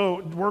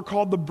 So we're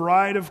called the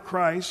bride of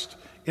Christ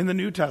in the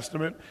New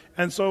Testament,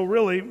 and so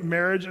really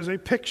marriage is a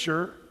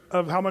picture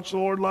of how much the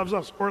Lord loves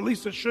us, or at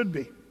least it should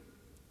be.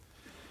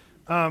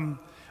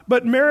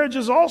 But marriage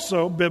is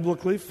also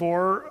biblically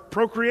for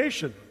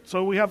procreation.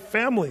 So we have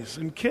families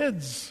and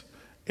kids,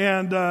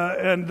 and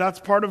that's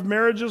part of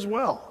marriage as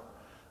well.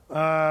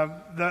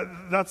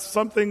 That's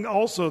something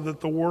also that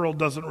the world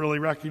doesn't really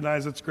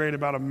recognize. It's great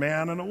about a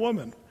man and a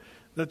woman,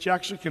 that you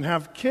actually can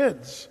have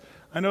kids.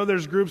 I know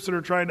there's groups that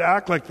are trying to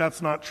act like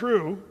that's not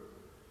true,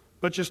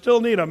 but you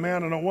still need a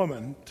man and a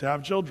woman to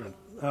have children.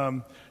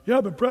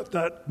 Yeah, but Brett,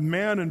 that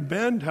man in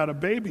Bend had a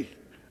baby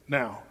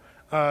now.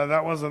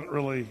 That wasn't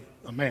really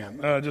a man.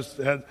 Just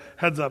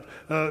heads up.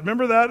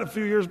 Remember that a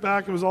few years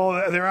back? It was all,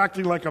 they were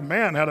acting like a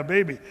man had a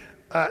baby.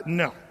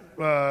 No,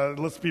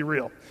 let's be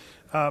real.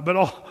 But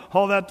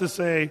all that to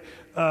say,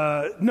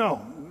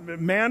 no,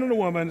 man and a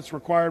woman, it's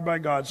required by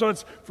God. So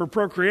it's for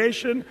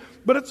procreation,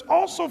 but it's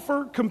also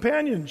for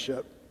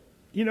companionship.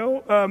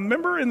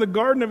 Remember in the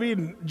Garden of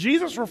Eden,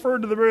 Jesus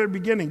referred to the very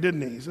beginning,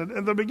 didn't he? He said,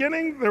 at the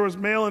beginning, there was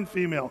male and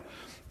female.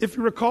 If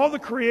you recall the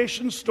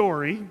creation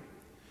story,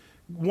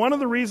 one of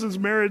the reasons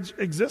marriage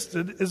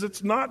existed is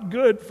it's not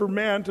good for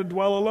man to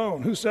dwell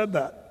alone. Who said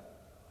that?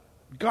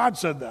 God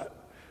said that.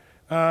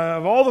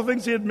 Of all the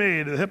things he had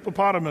made, the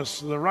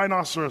hippopotamus, the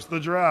rhinoceros, the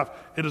giraffe,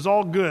 it is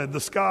all good.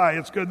 The sky,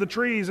 it's good. The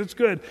trees, it's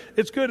good.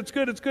 It's good, it's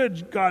good, it's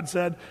good, God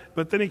said.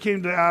 But then he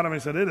came to Adam and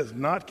he said, it is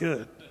not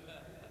good.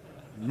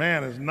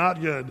 Man is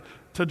not good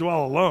to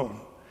dwell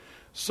alone.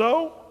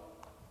 So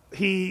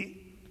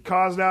he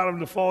caused Adam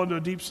to fall into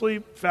a deep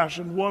sleep,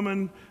 fashioned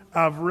woman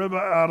out of rib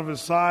out of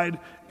his side,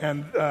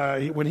 and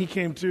when he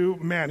came to,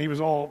 man, he was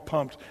all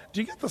pumped.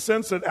 Do you get the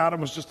sense that Adam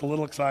was just a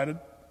little excited?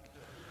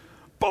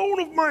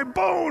 Bone of my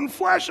bone,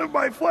 flesh of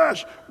my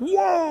flesh.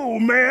 Whoa,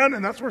 man.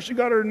 And that's where she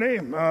got her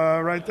name,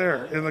 right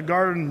there in the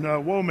garden,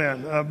 whoa,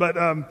 man. But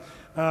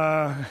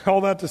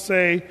all that to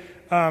say,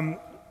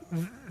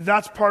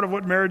 that's part of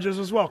what marriage is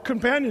as well.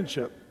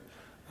 Companionship.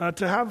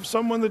 To have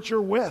someone that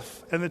you're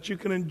with and that you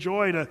can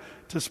enjoy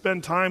to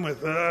spend time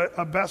with,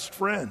 a best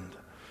friend.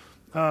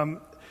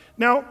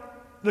 Now,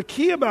 the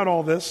key about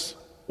all this,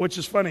 which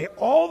is funny,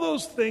 all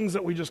those things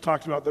that we just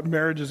talked about that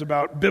marriage is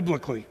about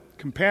biblically,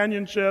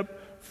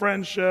 companionship,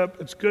 friendship,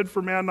 it's good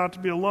for man not to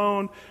be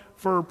alone,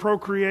 for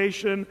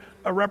procreation,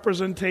 a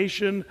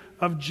representation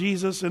of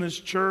Jesus and his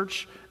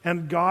church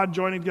and God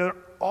joining together,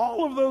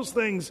 all of those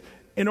things,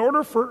 in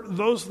order for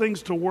those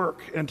things to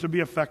work and to be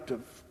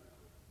effective,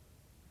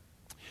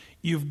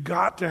 you've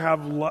got to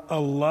have a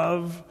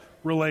love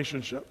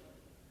relationship.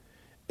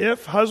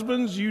 If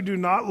husbands, you do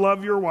not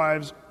love your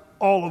wives,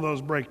 all of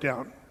those break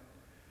down.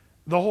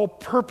 The whole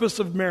purpose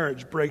of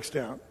marriage breaks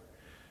down.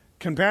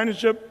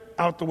 Companionship,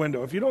 out the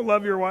window. If you don't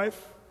love your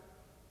wife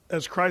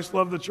as Christ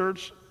loved the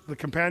church, the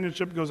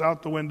companionship goes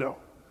out the window.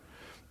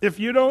 If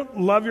you don't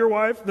love your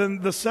wife, then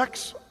the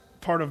sex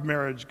part of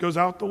marriage goes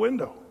out the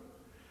window.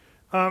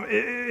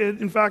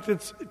 In fact,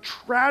 it's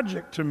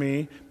tragic to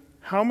me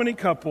how many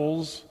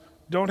couples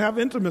don't have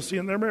intimacy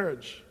in their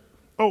marriage.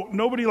 Oh,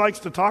 nobody likes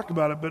to talk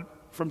about it, but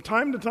from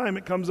time to time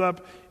it comes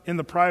up in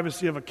the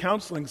privacy of a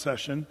counseling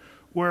session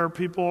where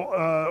people,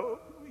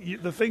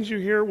 the things you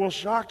hear will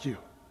shock you.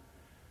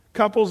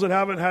 Couples that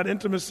haven't had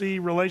intimacy,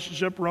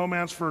 relationship,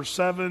 romance for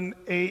 7,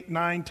 8,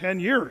 9, 10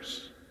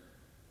 years.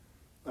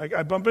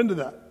 I bump into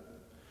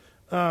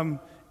that.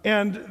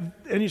 And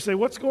you say,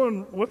 what's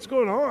going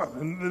on?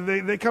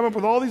 And they come up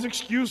with all these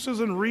excuses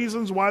and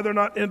reasons why they're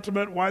not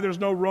intimate, why there's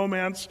no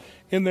romance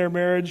in their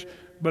marriage,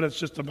 but it's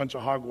just a bunch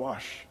of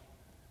hogwash.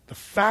 The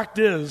fact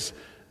is,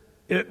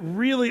 it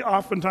really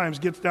oftentimes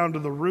gets down to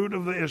the root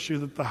of the issue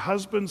that the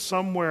husband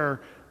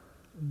somewhere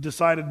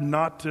decided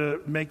not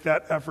to make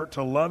that effort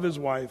to love his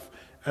wife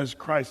as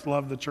Christ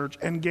loved the church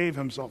and gave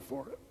himself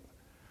for it.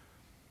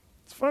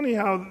 It's funny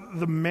how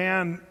the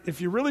man,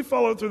 if you really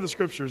follow through the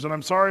scriptures, and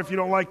I'm sorry if you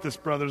don't like this,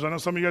 brothers, I know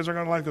some of you guys aren't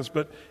going to like this,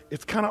 but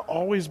it's kind of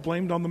always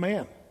blamed on the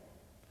man.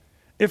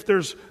 If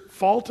there's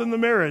fault in the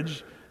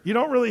marriage, you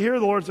don't really hear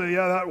the Lord say,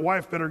 yeah, that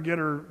wife better get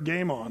her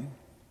game on.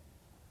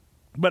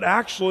 But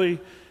actually,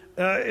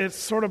 it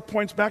sort of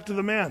points back to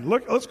the man.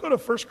 Look, let's go to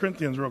 1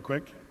 Corinthians real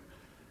quick.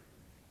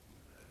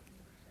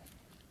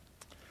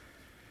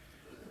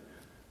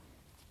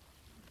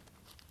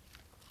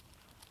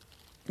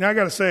 Now, I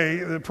got to say,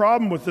 the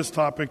problem with this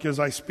topic is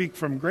I speak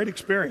from great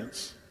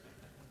experience,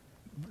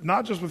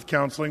 not just with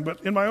counseling,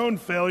 but in my own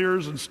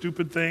failures and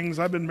stupid things.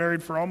 I've been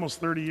married for almost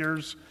 30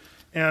 years,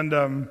 and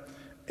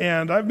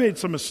I've made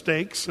some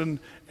mistakes and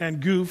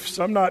goofs.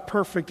 I'm not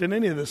perfect in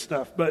any of this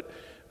stuff, but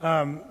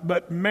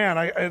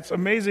man, it's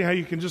amazing how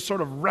you can just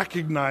sort of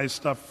recognize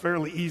stuff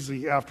fairly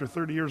easy after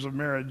 30 years of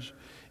marriage.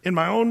 In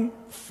my own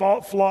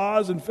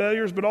flaws and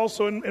failures, but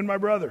also in my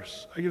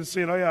brothers. I can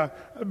see it. Oh yeah,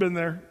 I've been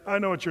there. I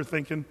know what you're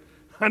thinking.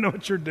 I know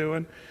what you're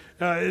doing.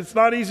 It's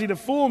not easy to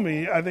fool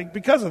me, I think,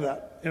 because of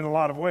that in a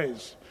lot of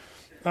ways.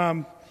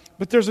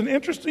 But there's an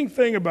interesting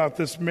thing about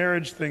this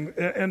marriage thing,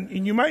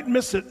 and you might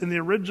miss it in the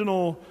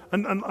original,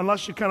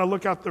 unless you kind of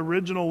look at the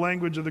original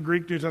language of the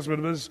Greek New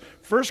Testament. But it's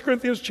 1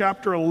 Corinthians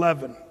chapter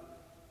 11.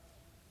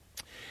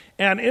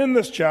 And in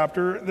this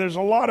chapter, there's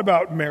a lot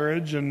about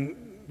marriage and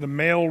the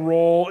male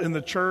role in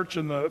the church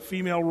and the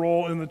female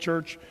role in the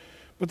church.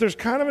 But there's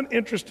kind of an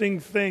interesting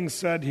thing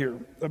said here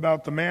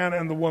about the man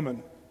and the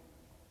woman.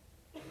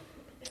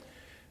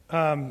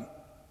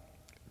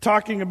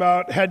 Talking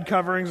about head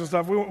coverings and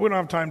stuff. We don't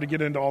have time to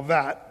get into all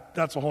that.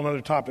 That's a whole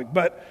other topic.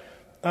 But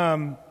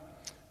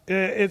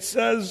it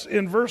says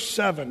in verse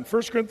 7,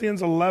 1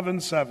 Corinthians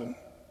 11:7,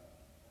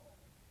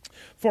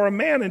 for a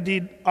man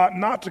indeed ought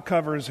not to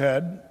cover his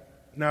head.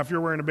 Now, if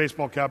you're wearing a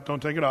baseball cap,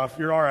 don't take it off.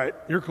 You're all right.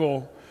 You're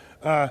cool.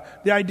 The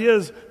idea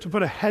is to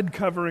put a head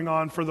covering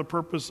on for the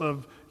purpose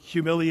of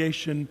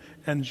humiliation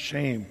and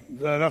shame.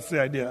 That's the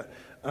idea.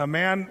 A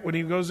man, when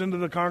he goes into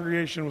the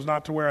congregation, was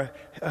not to wear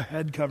a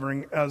head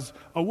covering as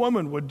a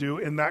woman would do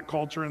in that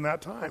culture in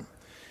that time.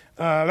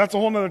 That's a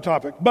whole other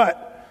topic.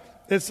 But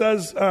it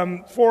says,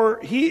 for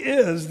he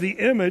is the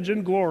image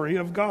and glory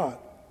of God.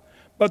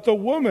 But the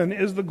woman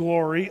is the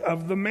glory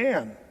of the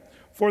man.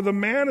 For the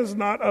man is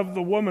not of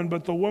the woman,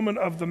 but the woman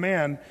of the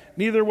man.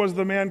 Neither was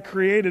the man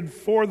created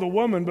for the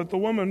woman, but the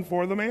woman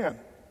for the man.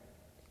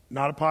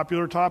 Not a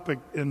popular topic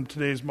in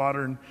today's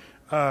modern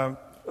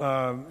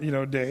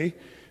day.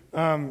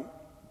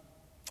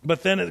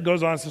 But then it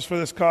goes on, it says, for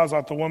this cause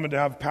ought the woman to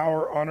have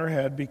power on her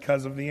head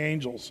because of the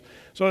angels.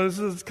 So this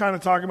is kind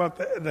of talking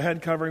about the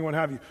head covering, what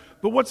have you.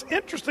 But what's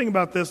interesting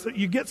about this, that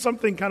you get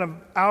something kind of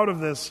out of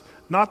this,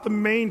 not the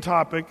main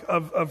topic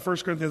of 1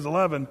 Corinthians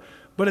 11,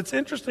 But it's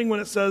interesting when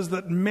it says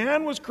that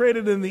man was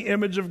created in the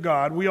image of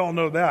God. We all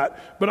know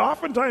that. But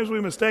oftentimes we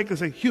mistake and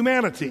say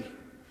humanity.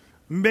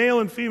 Male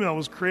and female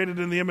was created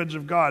in the image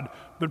of God.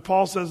 But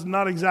Paul says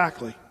not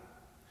exactly.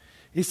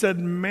 He said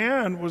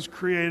man was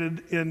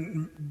created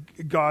in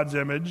God's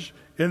image.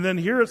 And then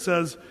here it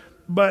says,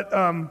 but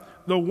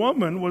the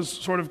woman was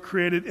sort of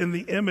created in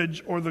the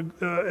image, or in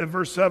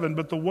verse 7,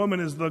 but the woman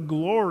is the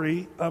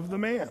glory of the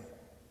man.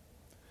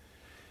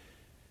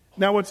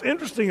 Now, what's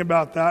interesting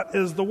about that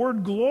is the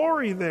word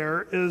glory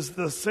there is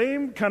the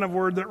same kind of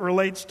word that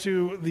relates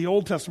to the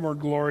Old Testament word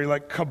glory,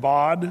 like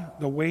kabod,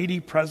 the weighty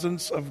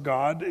presence of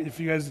God, if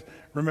you guys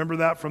remember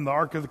that from the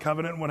Ark of the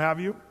Covenant and what have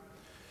you.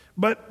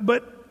 But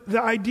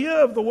the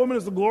idea of the woman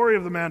is the glory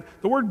of the man,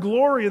 the word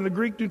glory in the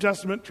Greek New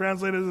Testament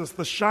translated as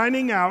the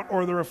shining out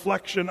or the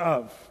reflection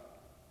of,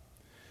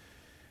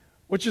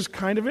 which is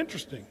kind of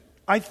interesting.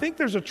 I think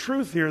there's a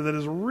truth here that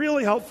is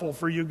really helpful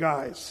for you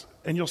guys.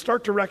 And you'll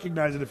start to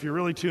recognize it if you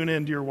really tune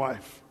in to your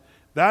wife.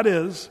 That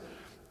is,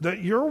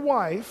 that your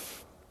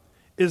wife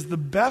is the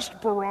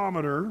best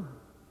barometer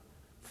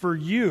for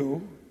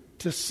you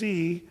to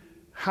see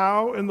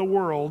how in the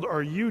world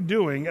are you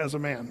doing as a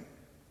man.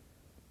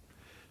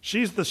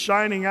 She's the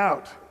shining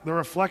out, the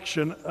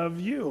reflection of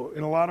you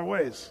in a lot of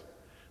ways.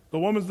 The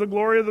woman's the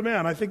glory of the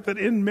man. I think that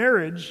in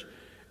marriage,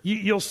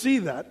 you'll see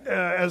that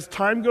as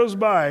time goes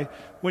by,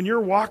 when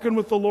you're walking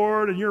with the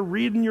Lord and you're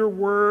reading your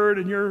word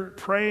and you're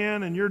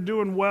praying and you're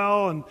doing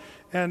well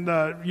and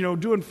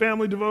doing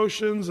family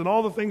devotions and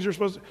all the things you're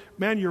supposed to,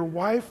 man, your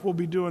wife will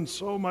be doing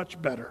so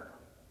much better.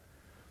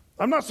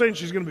 I'm not saying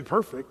she's going to be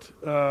perfect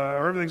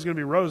or everything's going to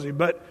be rosy,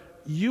 but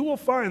you will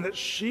find that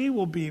she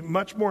will be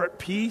much more at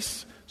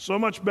peace, so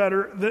much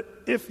better that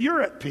if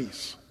you're at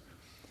peace.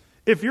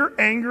 If you're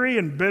angry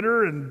and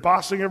bitter and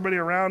bossing everybody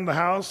around the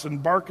house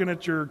and barking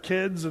at your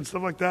kids and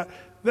stuff like that,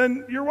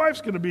 then your wife's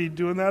going to be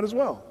doing that as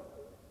well.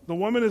 The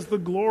woman is the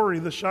glory,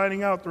 the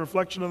shining out, the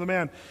reflection of the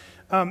man.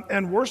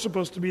 And we're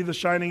supposed to be the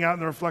shining out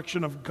and the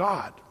reflection of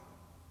God.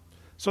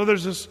 So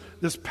there's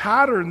this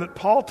pattern that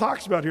Paul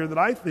talks about here that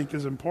I think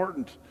is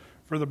important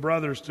for the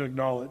brothers to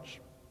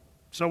acknowledge.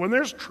 So when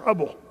there's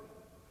trouble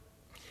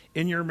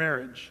in your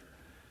marriage,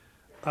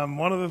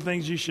 one of the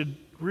things you should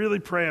really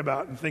pray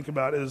about and think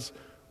about is,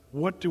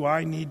 what do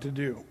I need to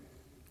do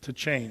to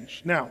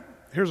change? Now,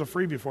 here's a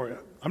freebie for you.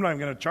 I'm not even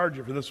going to charge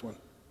you for this one.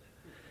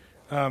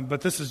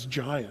 But this is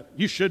giant.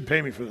 You should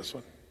pay me for this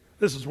one.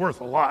 This is worth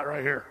a lot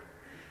right here.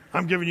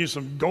 I'm giving you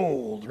some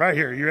gold right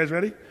here. You guys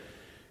ready?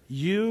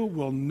 You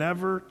will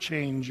never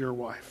change your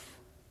wife.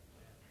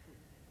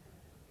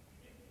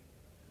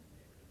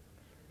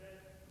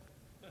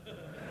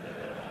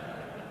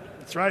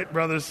 That's right,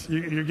 brothers.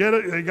 You get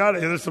it? You got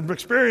it. There's some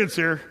experience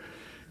here.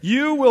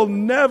 You will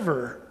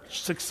never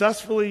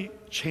successfully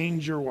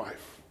change your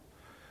wife.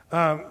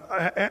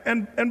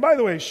 And by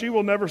the way, she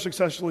will never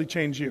successfully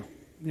change you.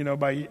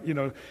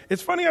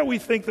 It's funny how we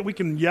think that we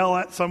can yell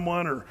at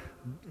someone or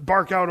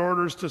bark out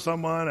orders to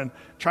someone and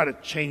try to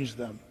change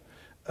them.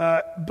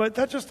 But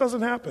that just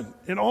doesn't happen.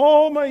 In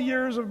all my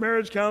years of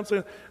marriage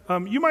counseling,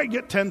 you might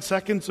get 10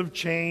 seconds of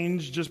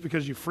change just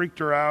because you freaked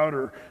her out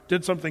or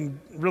did something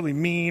really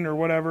mean or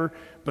whatever.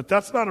 But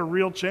that's not a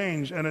real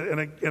change, and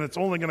it's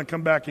only going to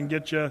come back and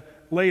get you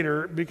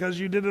later because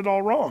you did it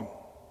all wrong.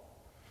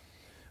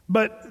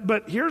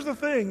 But here's the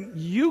thing.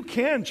 You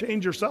can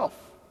change yourself.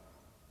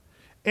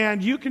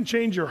 And you can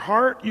change your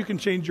heart, you can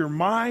change your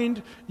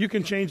mind, you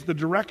can change the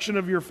direction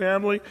of your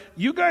family.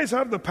 You guys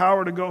have the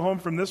power to go home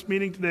from this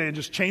meeting today and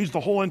just change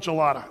the whole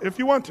enchilada if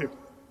you want to.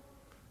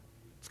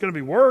 It's going to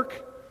be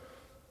work,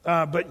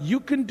 but you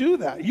can do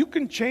that. You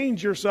can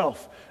change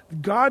yourself.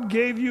 God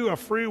gave you a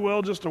free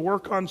will just to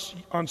work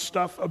on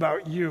stuff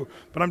about you.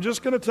 But I'm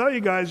just going to tell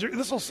you guys,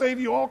 this will save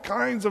you all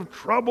kinds of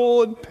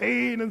trouble and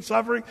pain and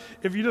suffering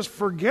if you just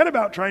forget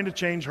about trying to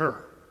change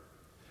her.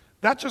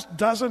 That just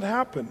doesn't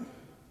happen.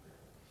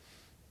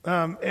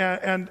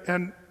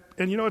 And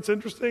you know what's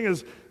interesting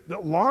is the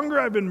longer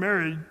I've been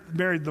married,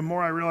 the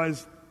more I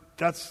realize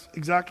that's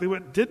exactly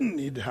what didn't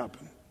need to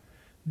happen.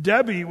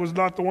 Debbie was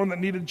not the one that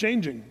needed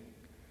changing.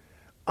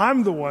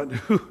 I'm the one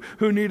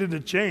who needed to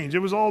change. It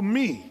was all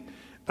me.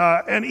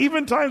 And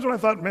even times when I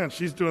thought, man,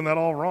 she's doing that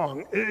all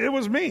wrong, it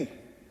was me.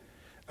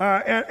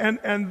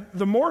 And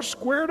the more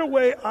squared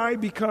away I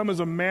become as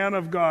a man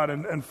of God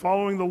and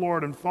following the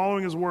Lord and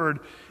following His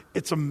Word,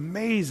 it's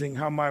amazing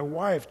how my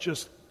wife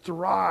just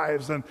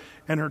thrives and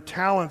her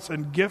talents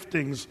and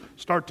giftings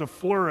start to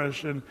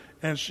flourish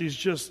and she's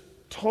just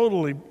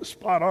totally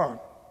spot on.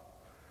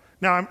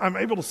 Now, I'm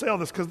able to say all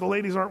this because the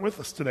ladies aren't with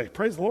us today.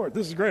 Praise the Lord.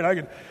 This is great. I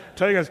can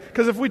tell you guys,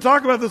 because if we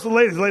talk about this with the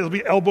ladies will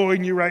be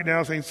elbowing you right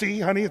now saying, see,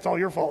 honey, it's all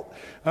your fault.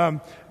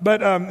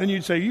 And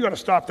you'd say, you got to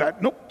stop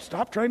that. Nope,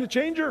 stop trying to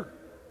change her.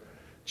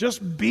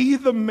 Just be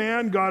the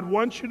man God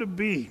wants you to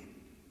be.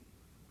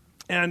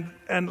 And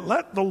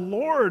let the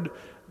Lord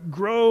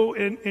grow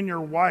in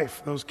your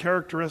wife those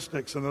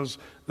characteristics and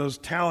those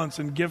talents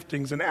and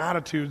giftings and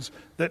attitudes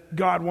that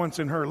God wants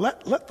in her.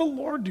 Let the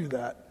Lord do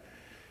that.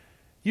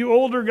 You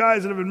older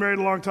guys that have been married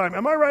a long time,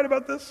 am I right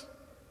about this?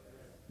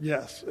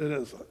 Yes, it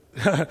is.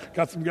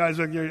 Got some guys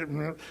like,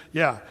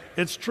 yeah,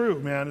 it's true,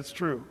 man. It's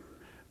true.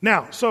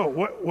 Now, so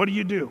what do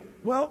you do?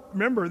 Well,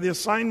 remember, the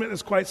assignment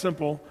is quite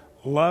simple.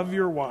 Love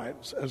your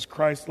wives as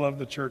Christ loved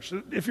the church.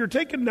 If you're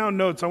taking down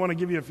notes, I want to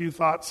give you a few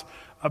thoughts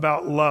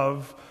about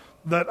love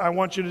that I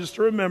want you to just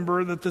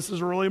remember that this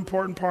is a really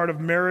important part of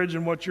marriage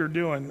and what you're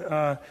doing.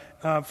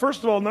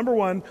 First of all, number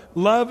one,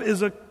 love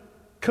is a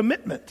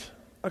commitment.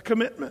 A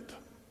commitment.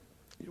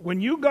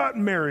 When you got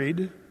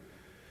married,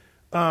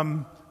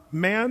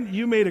 man,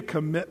 you made a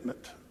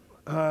commitment.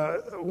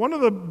 One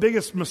of the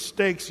biggest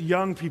mistakes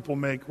young people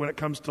make when it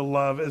comes to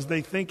love is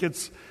they think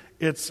it's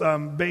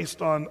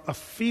based on a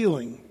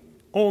feeling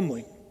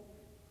only,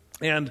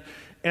 and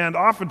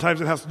oftentimes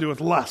it has to do with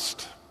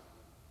lust,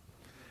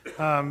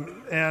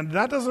 and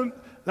that doesn't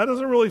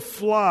really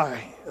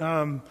fly,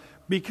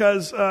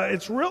 because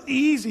it's real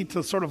easy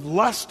to sort of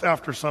lust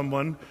after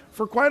someone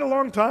for quite a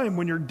long time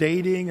when you're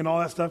dating and all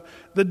that stuff.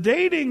 The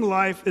dating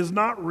life is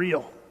not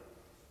real.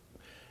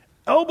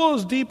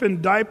 Elbows deep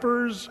in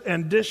diapers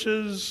and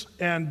dishes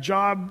and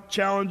job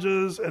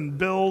challenges and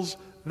bills,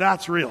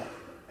 that's real.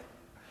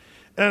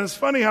 And it's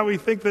funny how we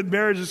think that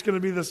marriage is going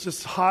to be this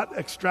just hot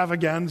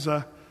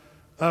extravaganza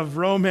of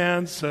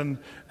romance and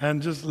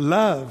just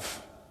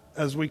love,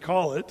 as we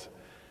call it.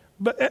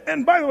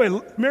 And by the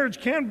way, marriage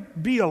can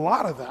be a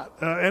lot of that,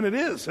 and it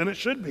is, and it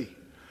should be.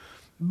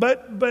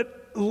 But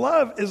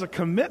love is a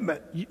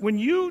commitment. When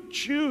you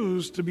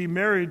choose to be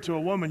married to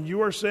a woman,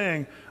 you are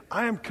saying,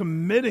 I am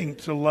committing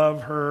to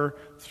love her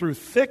through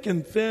thick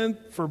and thin,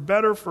 for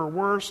better, for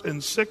worse,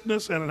 in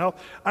sickness and in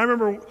health. I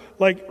remember,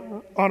 like,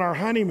 on our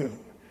honeymoon,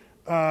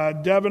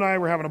 Deb and I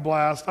were having a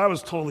blast. I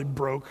was totally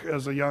broke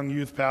as a young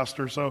youth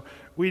pastor, so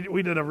we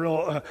did a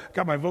real,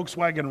 got my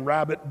Volkswagen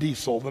Rabbit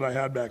diesel that I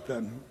had back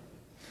then,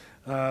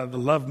 the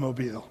Love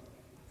Mobile,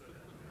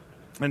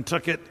 and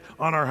took it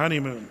on our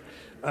honeymoon.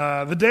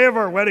 The day of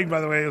our wedding,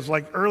 by the way, it was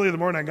like early in the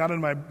morning. I got in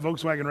my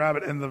Volkswagen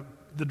Rabbit, and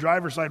the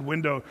driver's side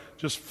window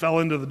just fell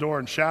into the door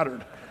and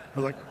shattered. I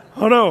was like,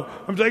 oh no,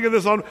 I'm taking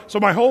this on. So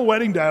my whole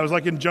wedding day, I was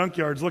like in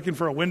junkyards looking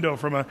for a window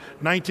from a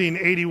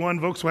 1981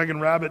 Volkswagen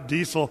Rabbit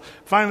diesel.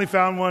 Finally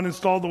found one,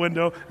 installed the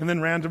window, and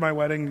then ran to my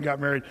wedding and got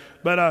married.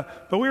 But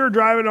we were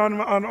driving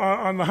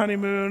on the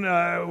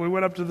honeymoon. We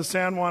went up to the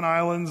San Juan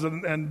Islands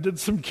and did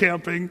some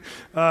camping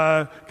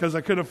because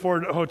I couldn't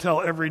afford a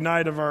hotel every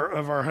night of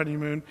our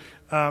honeymoon.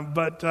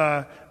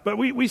 But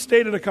we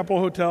stayed at a couple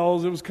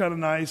hotels. It was kind of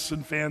nice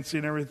and fancy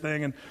and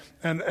everything.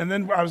 And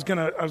then I was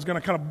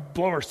gonna kind of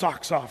blow our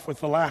socks off with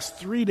the last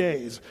 3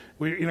 days.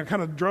 We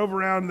kind of drove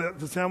around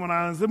the San Juan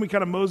Islands. Then we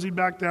kind of moseyed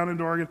back down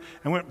into Oregon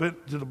and went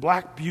to the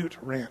Black Butte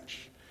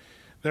Ranch.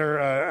 They're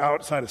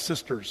outside of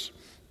Sisters,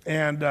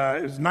 and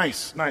it was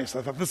nice. I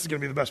thought this is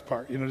gonna be the best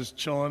part. Just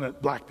chilling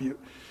at Black Butte.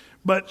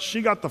 But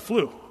she got the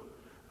flu.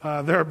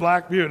 There at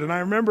Black Butte, and I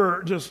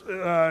remember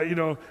I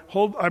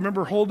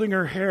remember holding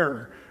her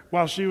hair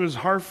while she was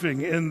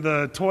harfing in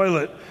the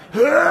toilet.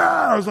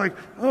 I was like,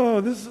 oh,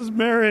 this is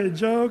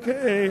marriage,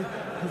 okay.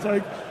 It's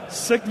like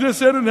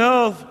sickness and in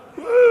health.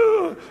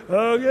 Woo,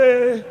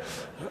 okay.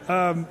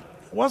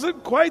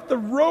 Wasn't quite the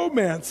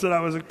romance that I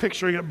was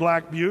picturing at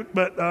Black Butte,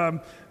 but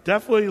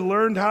definitely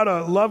learned how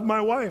to love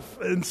my wife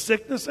in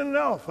sickness and in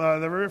health the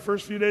very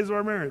first few days of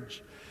our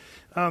marriage.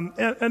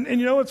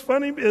 And what's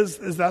funny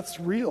is that's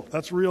real.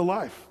 That's real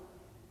life.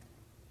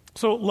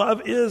 So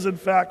love is, in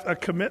fact, a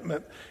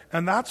commitment.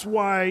 And that's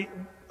why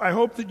I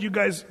hope that you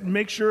guys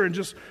make sure, and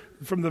just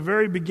from the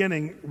very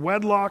beginning,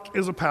 wedlock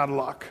is a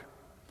padlock.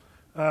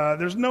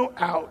 There's no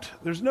out.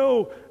 There's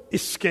no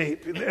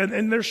escape.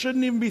 And there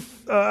shouldn't even be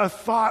a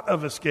thought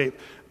of escape.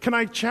 Can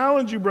I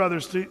challenge you,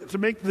 brothers, to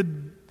make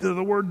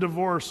the word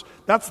divorce,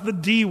 that's the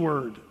D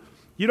word.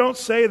 You don't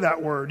say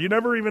that word. You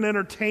never even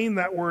entertain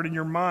that word in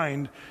your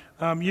mind.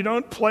 You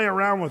don't play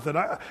around with it.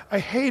 I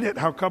hate it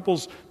how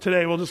couples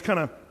today will just kind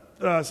of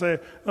say,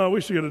 oh, we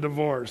should get a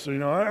divorce.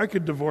 I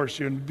could divorce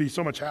you and be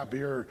so much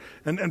happier.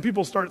 And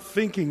people start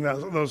thinking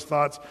those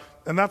thoughts.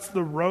 And that's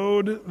the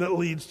road that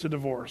leads to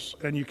divorce.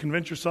 And you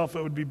convince yourself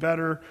it would be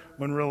better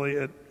when really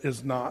it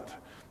is not.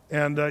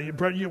 And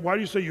why do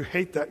you say you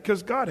hate that?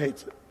 Because God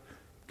hates it.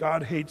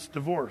 God hates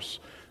divorce.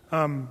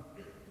 Commitment.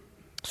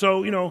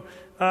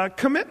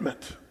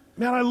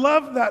 Man, I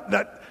love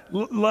that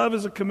love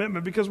is a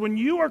commitment, because when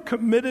you are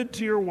committed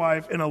to your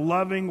wife in a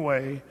loving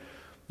way,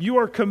 you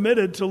are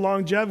committed to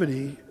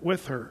longevity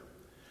with her.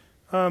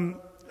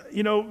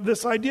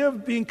 This idea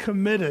of being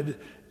committed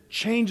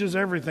changes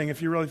everything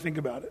if you really think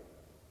about it.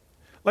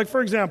 Like,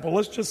 for example,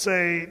 let's just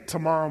say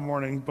tomorrow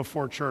morning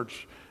before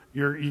church,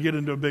 you get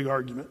into a big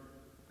argument.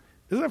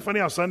 Isn't it funny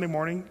how Sunday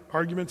morning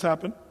arguments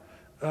happen?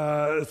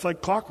 It's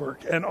like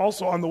clockwork. And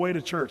also on the way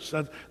to church,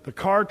 the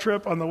car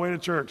trip on the way to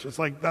church, it's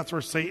like that's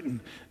where Satan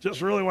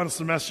just really wants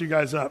to mess you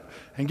guys up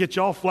and get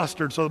you all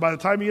flustered, so that by the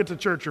time you get to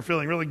church, you're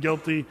feeling really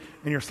guilty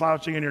and you're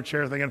slouching in your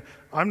chair thinking,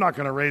 I'm not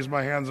going to raise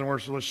my hands in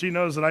worship. She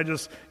knows that I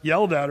just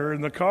yelled at her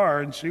in the car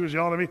and she was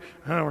yelling at me.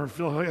 I don't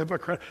feel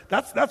hypocrite.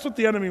 That's what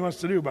the enemy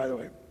wants to do, by the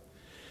way.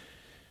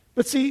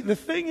 But see, the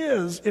thing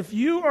is, if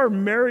you are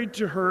married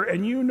to her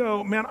and you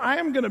know, man, I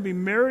am going to be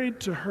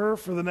married to her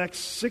for the next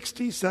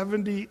 60,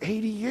 70,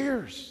 80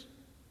 years.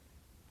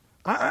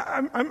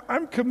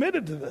 I'm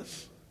committed to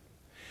this.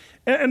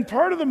 And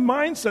part of the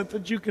mindset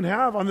that you can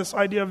have on this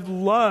idea of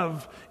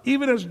love,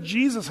 even as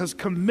Jesus has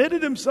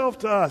committed himself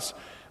to us,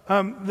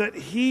 that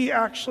he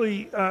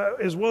actually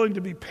is willing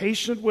to be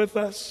patient with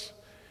us.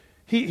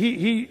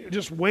 He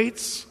just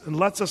waits and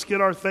lets us get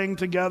our thing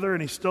together,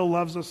 and he still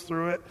loves us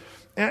through it.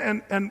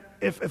 And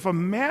if a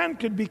man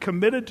could be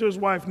committed to his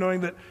wife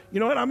knowing that,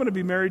 you know what, I'm going to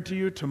be married to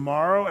you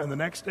tomorrow and the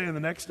next day and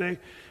the next day,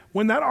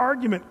 when that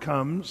argument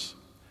comes,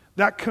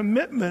 that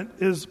commitment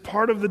is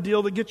part of the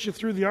deal that gets you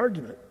through the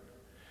argument,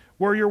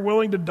 where you're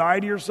willing to die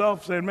to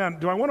yourself saying, man,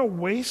 do I want to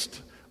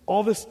waste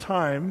all this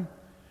time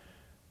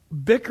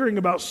bickering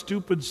about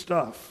stupid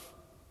stuff?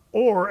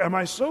 Or am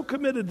I so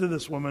committed to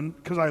this woman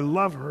because I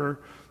love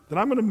her that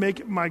I'm going to make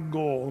it my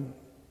goal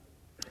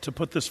to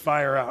put this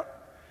fire out?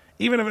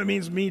 Even if it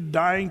means me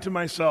dying to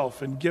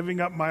myself and giving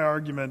up my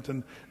argument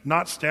and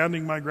not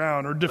standing my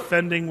ground or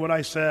defending what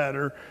I said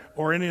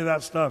or any of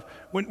that stuff.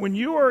 When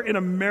you are in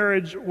a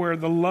marriage where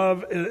the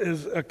love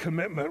is a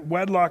commitment,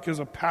 wedlock is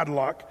a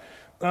padlock,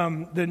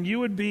 then you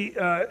would be,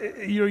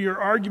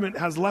 your argument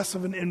has less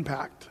of an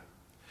impact.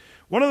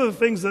 One of the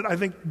things that I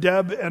think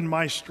Deb and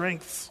my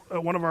strengths,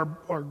 one of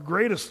our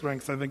greatest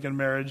strengths, I think, in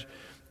marriage,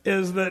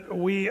 is that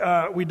we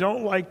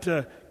don't like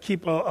to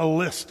keep a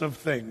list of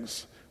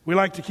things. We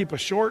like to keep a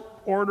short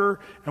order,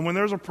 and when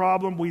there's a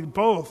problem, we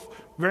both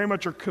very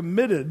much are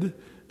committed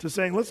to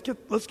saying, let's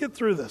get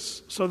through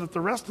this, so that the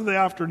rest of the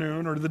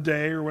afternoon or the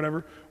day or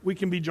whatever, we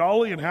can be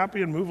jolly and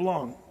happy and move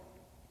along.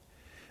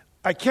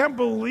 I can't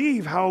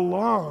believe how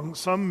long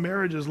some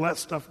marriages let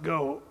stuff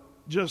go,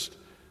 just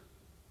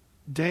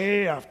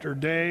day after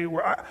day.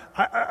 Where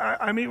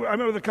I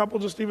met with a couple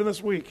just even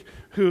this week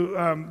who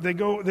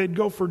they'd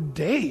go for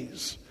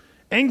days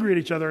angry at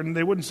each other, and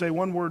they wouldn't say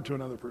one word to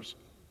another person.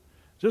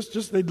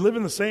 Just they'd live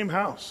in the same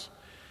house.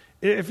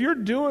 If you're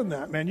doing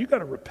that, man, you got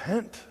to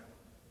repent.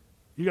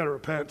 You got to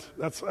repent.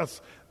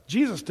 That's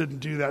Jesus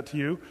didn't do that to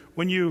you.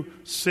 When you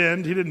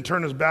sinned, he didn't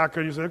turn his back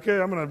on you and say, okay,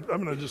 I'm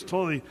gonna just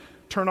totally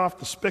turn off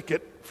the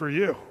spigot for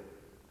you.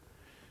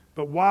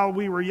 But while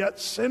we were yet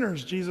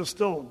sinners, Jesus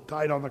still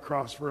died on the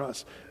cross for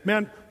us.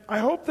 Man, I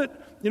hope that,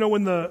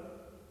 when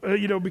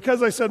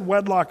because I said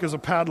wedlock is a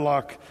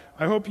padlock,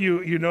 I hope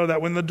you know that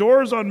when the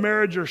doors on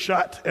marriage are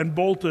shut and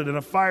bolted and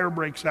a fire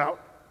breaks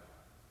out,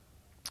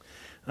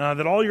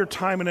 that all your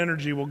time and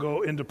energy will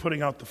go into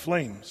putting out the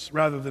flames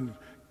rather than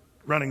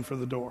running for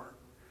the door.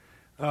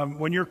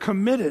 When you're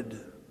committed,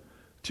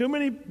 too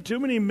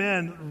many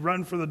men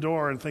run for the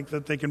door and think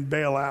that they can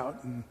bail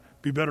out and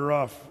be better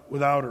off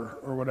without her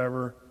or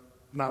whatever.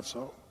 Not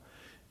so.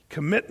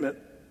 Commitment,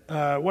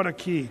 what a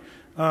key.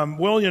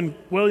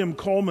 William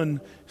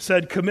Coleman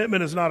said,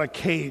 commitment is not a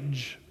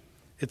cage,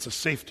 it's a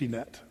safety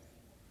net.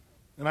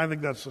 And I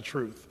think that's the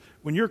truth.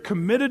 When you're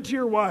committed to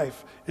your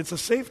wife, it's a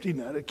safety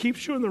net. It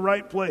keeps you in the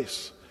right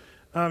place.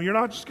 You're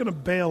not just going to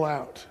bail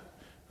out,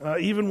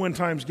 even when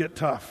times get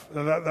tough.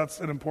 That's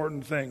an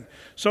important thing.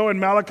 So in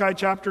Malachi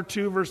chapter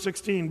 2, verse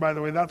 16, by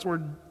the way, that's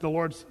where the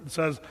Lord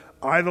says,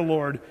 I, the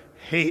Lord,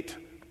 hate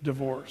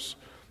divorce.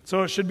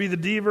 So it should be the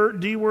D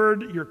word.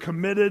 You're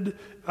committed.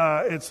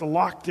 It's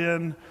locked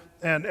in.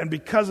 And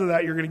because of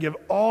that, you're going to give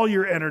all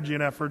your energy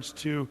and efforts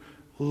to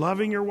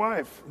loving your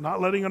wife, not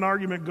letting an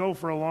argument go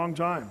for a long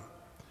time.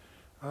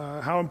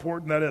 How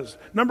important that is.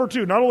 Number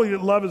 2, not only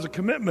that love is a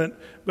commitment,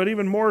 but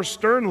even more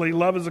sternly,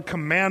 love is a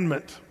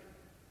commandment.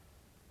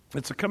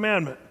 It's a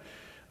commandment.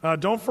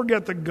 Don't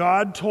forget that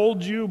God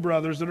told you,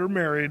 brothers that are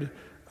married,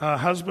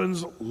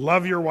 husbands,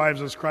 love your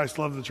wives as Christ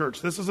loved the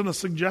church. This isn't a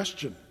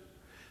suggestion.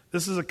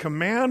 This is a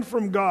command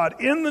from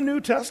God in the New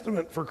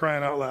Testament, for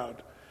crying out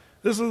loud.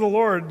 This is the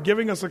Lord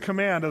giving us a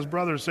command as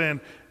brothers saying,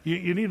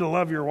 you need to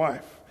love your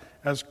wife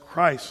as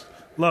Christ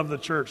loved the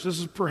church. This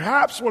is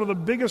perhaps one of the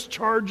biggest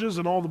charges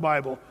in all the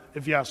Bible,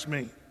 if you ask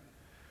me.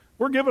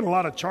 We're given a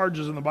lot of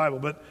charges in the Bible,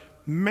 but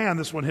man,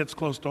 this one hits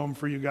close to home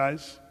for you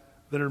guys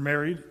that are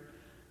married.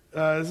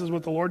 This is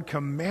what the Lord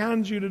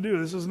commands you to do.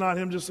 This is not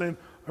him just saying,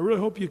 I really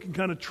hope you can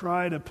kind of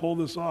try to pull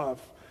this off.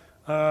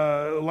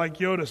 Like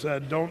Yoda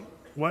said,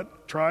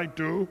 try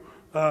to,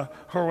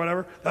 or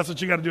whatever. That's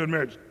what you got to do in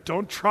marriage.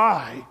 Don't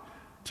try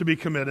to be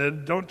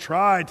committed. Don't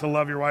try to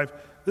love your wife.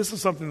 This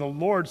is something the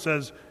Lord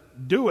says,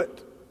 do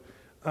it.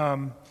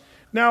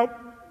 Now,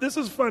 this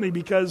is funny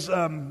because,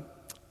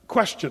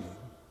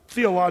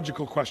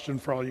 theological question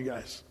for all you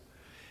guys.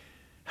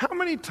 How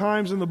many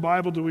times in the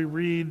Bible do we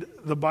read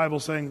the Bible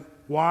saying,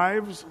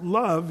 wives,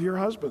 love your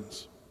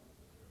husbands?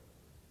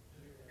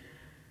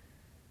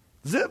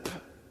 Zip.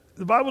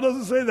 The Bible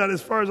doesn't say that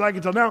as far as I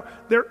can tell. Now,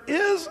 there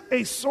is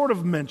a sort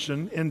of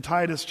mention in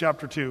Titus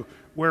chapter 2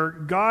 where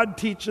God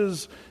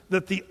teaches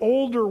that the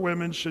older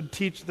women should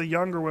teach the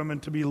younger women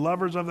to be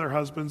lovers of their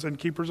husbands and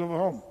keepers of the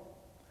home.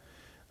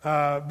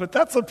 But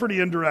that's a pretty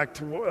indirect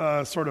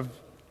sort of,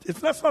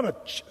 it's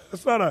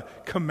not a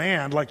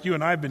command like you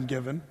and I have been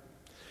given.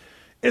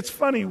 It's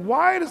funny.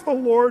 Why does the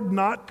Lord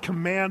not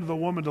command the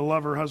woman to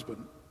love her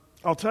husband?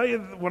 I'll tell you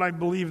what I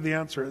believe the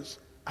answer is.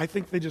 I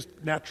think they just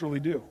naturally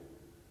do.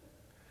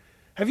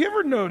 Have you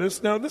ever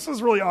noticed, now this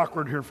is really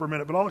awkward here for a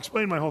minute, but I'll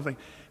explain my whole thing.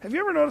 Have you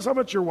ever noticed how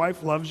much your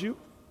wife loves you?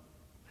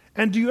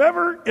 And do you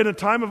ever, in a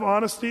time of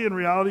honesty and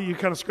reality, you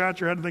kind of scratch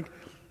your head and think,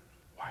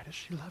 why does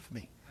she love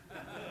me?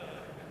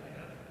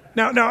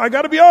 Now I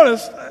got to be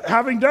honest,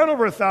 having done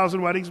over 1,000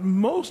 weddings,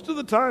 most of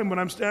the time when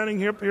I'm standing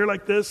here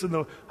like this and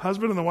the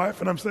husband and the wife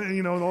and I'm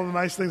saying, all the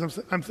nice things,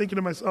 I'm thinking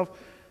to myself,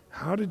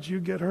 how did you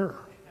get her?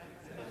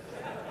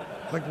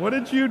 Like, what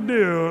did you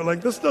do?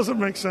 Like, this doesn't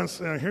make sense.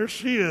 Here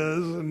she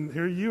is and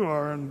here you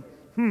are and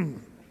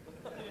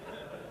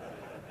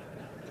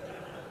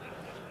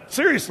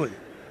Seriously.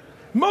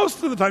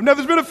 Most of the time. Now,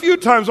 there's been a few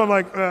times I'm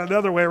like, the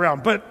other way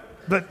around. But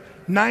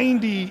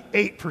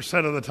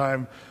 98% of the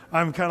time,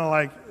 I'm kind of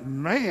like,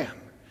 man.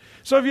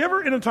 So have you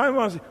ever, in a time of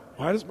honesty,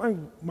 why does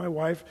my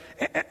wife,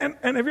 and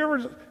have you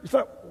ever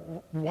thought,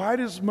 why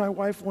does my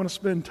wife want to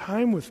spend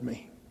time with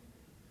me?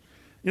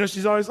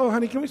 She's always, oh,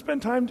 honey, can we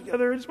spend time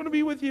together? I just want to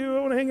be with you.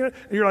 I want to hang out.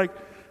 And you're like,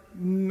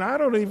 I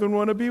don't even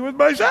want to be with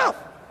myself.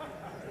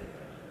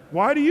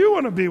 Why do you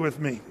want to be with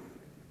me?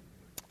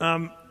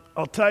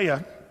 I'll tell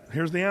you,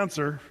 here's the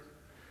answer.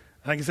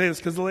 I can say this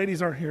because the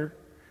ladies aren't here.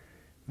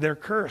 They're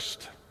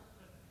cursed.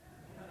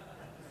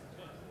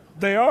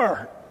 They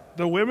are.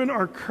 The women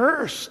are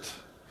cursed.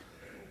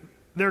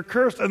 They're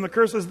cursed, and the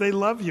curse is they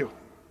love you.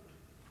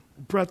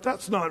 Brett,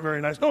 that's not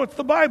very nice. No, it's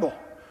the Bible.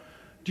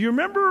 Do you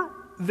remember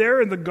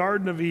there in the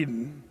Garden of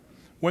Eden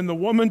when the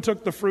woman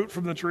took the fruit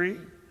from the tree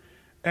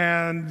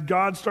and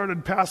God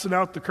started passing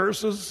out the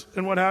curses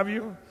and what have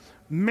you?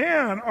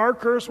 Man, our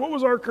curse, what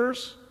was our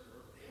curse?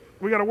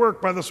 We got to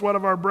work by the sweat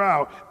of our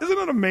brow. Isn't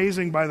it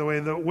amazing, by the way,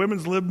 the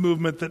women's lib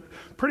movement that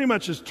pretty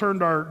much has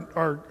turned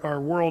our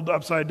world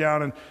upside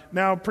down, and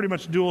now pretty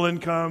much dual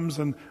incomes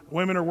and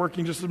women are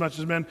working just as much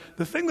as men.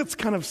 The thing that's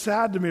kind of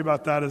sad to me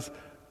about that is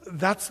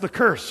that's the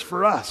curse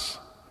for us.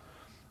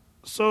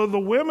 So the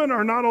women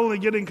are not only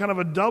getting kind of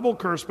a double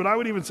curse, but I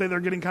would even say they're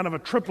getting kind of a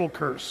triple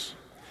curse.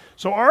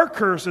 So our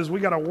curse is we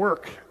got to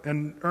work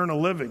and earn a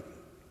living.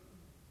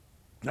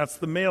 That's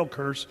the male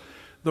curse.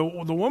 The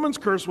woman's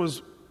curse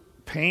was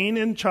pain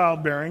in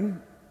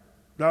childbearing.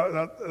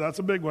 That's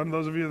a big one.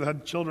 Those of you that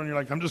had children, you're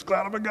like, I'm just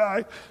glad I'm a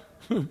guy.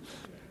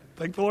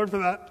 Thank the Lord for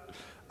that.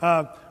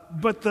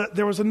 But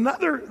there was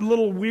another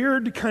little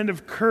weird kind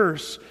of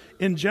curse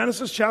in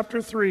Genesis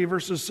chapter 3,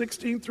 verses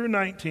 16 through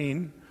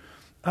 19.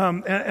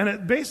 And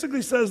it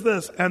basically says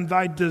this, and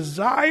thy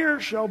desire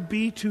shall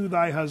be to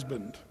thy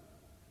husband.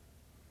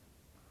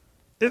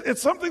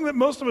 It's something that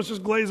most of us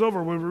just glaze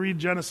over when we read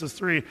Genesis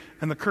 3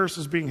 and the curse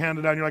is being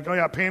handed down. You're like, oh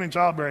yeah, pain in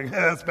childbearing.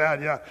 That's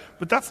bad, yeah.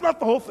 But that's not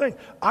the whole thing.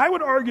 I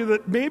would argue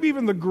that maybe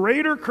even the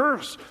greater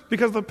curse,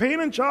 because the pain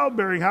in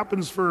childbearing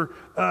happens for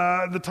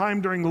the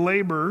time during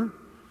labor,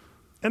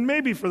 and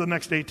maybe for the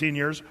next 18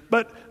 years,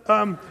 but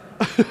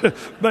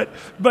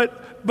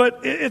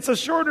it's a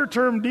shorter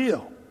term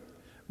deal.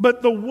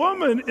 But the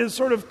woman is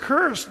sort of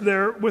cursed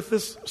there with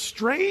this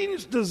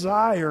strange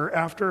desire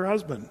after her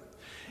husband.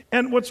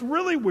 And what's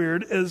really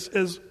weird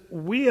is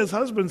we as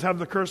husbands have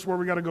the curse where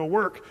we got to go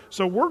work.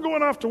 So we're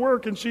going off to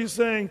work and she's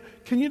saying,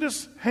 can you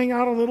just hang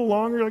out a little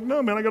longer? You're like,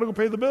 no, man, I got to go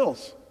pay the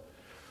bills.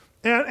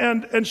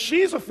 And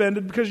she's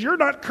offended because you're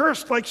not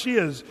cursed like she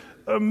is.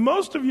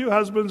 Most of you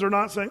husbands are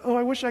not saying, oh,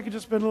 I wish I could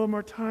just spend a little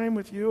more time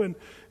with you. And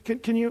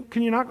can you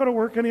not go to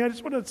work, honey? I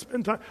just want to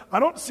spend time.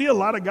 I don't see a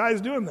lot of guys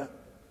doing that.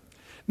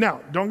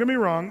 Now, don't get me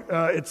wrong.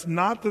 It's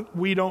not that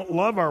we don't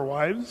love our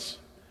wives.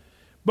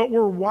 But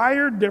we're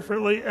wired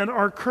differently, and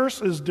our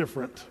curse is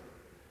different,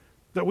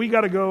 that we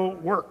got to go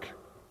work.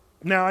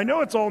 Now, I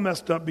know it's all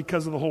messed up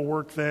because of the whole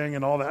work thing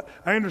and all that.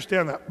 I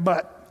understand that.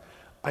 But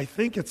I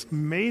think it's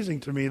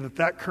amazing to me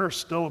that curse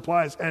still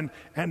applies. And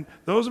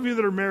those of you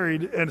that are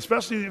married, and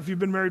especially if you've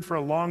been married for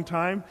a long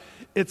time,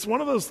 it's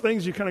one of those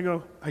things you kind of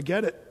go, I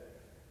get it,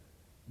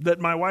 that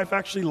my wife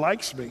actually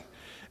likes me.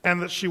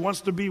 And that she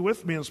wants to be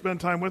with me and spend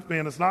time with me.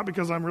 And it's not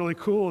because I'm really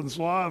cool and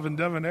suave and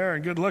debonair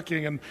and good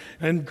looking and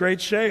in great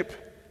shape.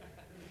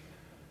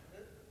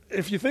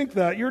 If you think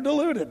that, you're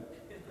deluded.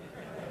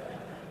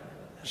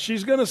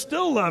 She's going to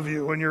still love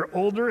you when you're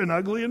older and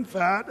ugly and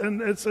fat. And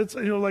it's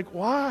like,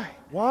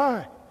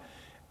 why?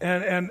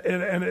 And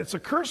it's a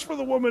curse for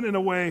the woman in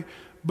a way,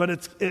 but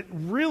it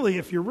really,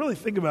 if you really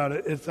think about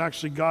it, it's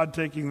actually God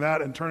taking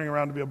that and turning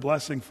around to be a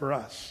blessing for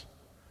us.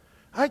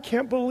 I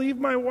can't believe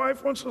my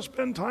wife wants to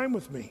spend time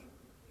with me.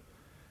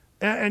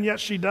 And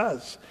yet she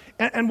does.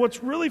 And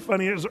what's really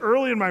funny is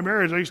early in my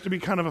marriage, I used to be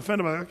kind of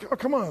offended by it. Oh,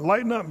 come on,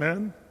 lighten up,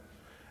 man.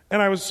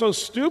 And I was so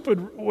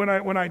stupid when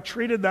I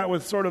treated that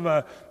with sort of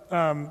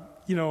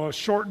a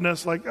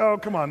shortness, like, oh,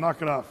 come on,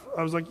 knock it off.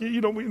 I was like,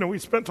 we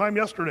spent time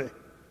yesterday.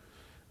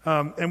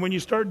 And when you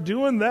start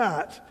doing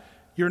that,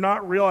 you're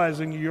not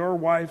realizing your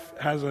wife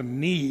has a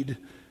need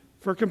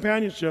for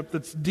companionship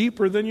that's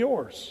deeper than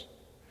yours.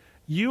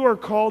 You are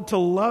called to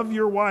love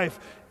your wife.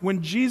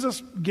 When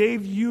Jesus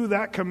gave you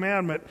that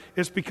commandment,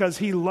 it's because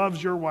he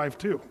loves your wife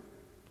too.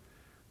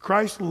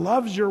 Christ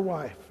loves your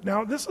wife.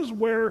 Now, this is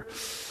where,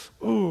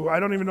 I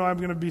don't even know I'm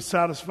going to be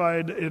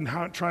satisfied in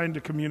trying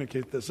to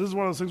communicate this. This is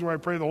one of those things where I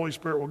pray the Holy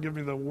Spirit will give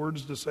me the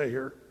words to say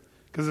here,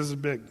 because this is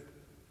big.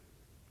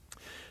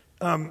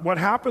 What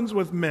happens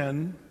with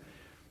men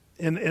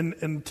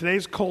in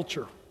today's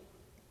culture,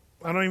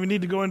 I don't even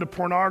need to go into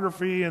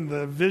pornography and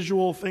the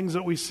visual things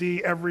that we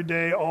see every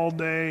day, all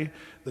day,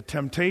 the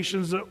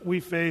temptations that we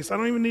face. I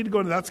don't even need to go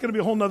into that. That's going to be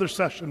a whole other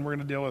session we're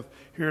going to deal with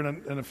here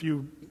in a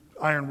few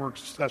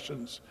Ironworks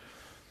sessions.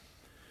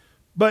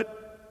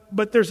 But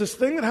there's this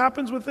thing that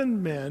happens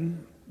within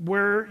men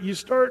where you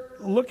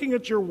start looking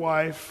at your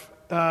wife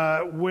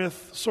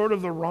with sort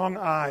of the wrong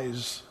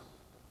eyes.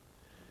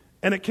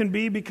 And it can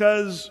be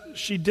because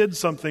she did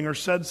something or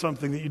said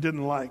something that you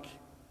didn't like.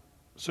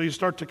 So you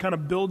start to kind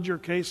of build your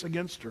case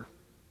against her.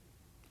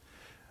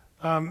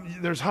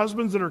 There's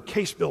husbands that are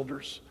case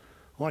builders.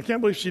 Well, I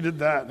can't believe she did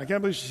that. And I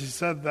can't believe she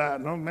said that.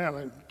 And oh man,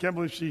 I can't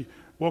believe she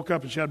woke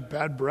up and she had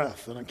bad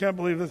breath. And I can't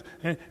believe this.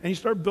 And you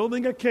start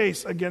building a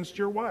case against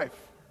your wife.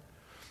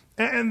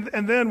 And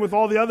then with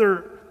all the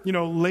other,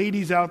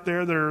 ladies out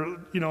there that are,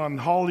 on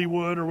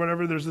Hollywood or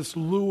whatever, there's this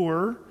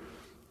lure.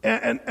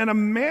 And a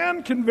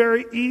man can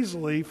very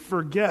easily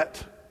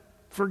forget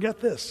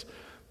this,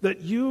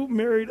 that you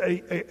married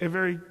a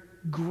very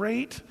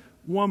great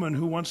woman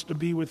who wants to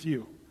be with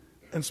you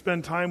and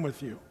spend time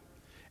with you.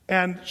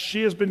 And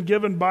she has been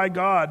given by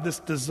God this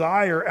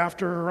desire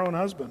after her own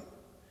husband.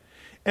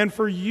 And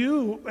for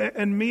you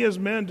and me as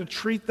men to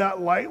treat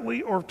that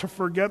lightly or to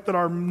forget that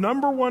our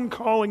number one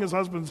calling as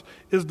husbands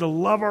is to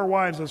love our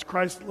wives as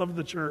Christ loved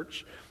the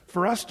church,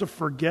 for us to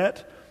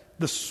forget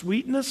the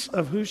sweetness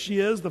of who she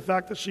is, the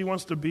fact that she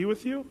wants to be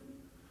with you,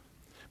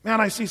 man,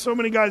 I see so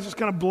many guys just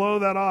kind of blow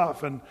that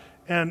off and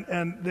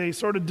they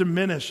sort of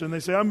diminish and they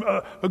say, I'm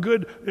a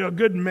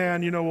good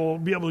man, will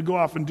be able to go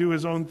off and do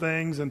his own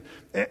things. And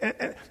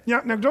now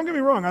don't get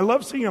me wrong. I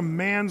love seeing a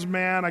man's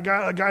man, a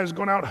guy who's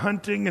going out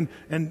hunting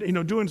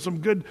and doing some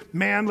good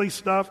manly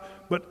stuff.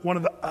 But one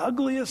of the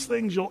ugliest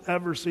things you'll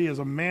ever see is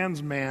a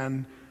man's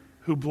man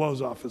who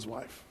blows off his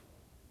wife.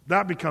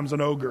 That becomes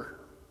an ogre.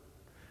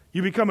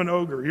 You become an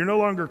ogre. You're no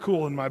longer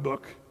cool in my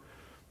book.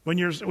 When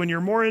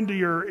you're more into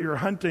your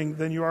hunting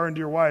than you are into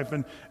your wife,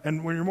 and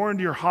when you're more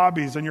into your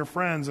hobbies and your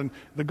friends and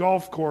the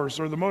golf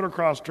course or the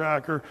motocross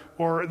track or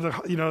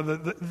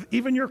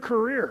even your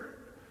career.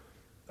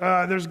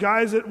 There's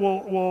guys that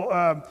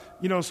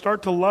will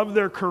start to love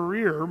their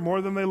career more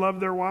than they love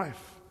their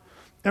wife.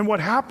 And what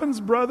happens,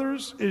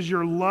 brothers, is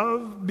your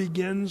love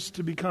begins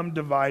to become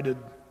divided.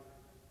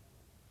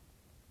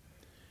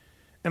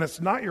 And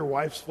it's not your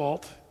wife's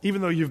fault,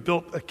 even though you've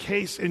built a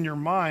case in your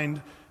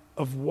mind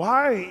of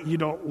why you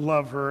don't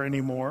love her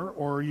anymore,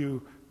 or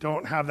you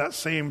don't have that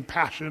same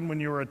passion when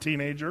you were a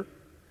teenager.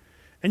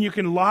 And you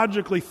can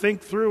logically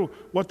think through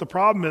what the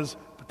problem is,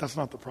 but that's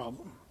not the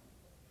problem.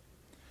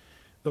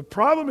 The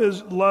problem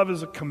is love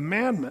is a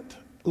commandment.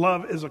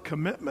 Love is a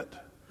commitment.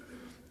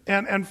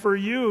 And for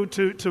you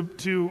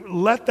to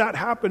let that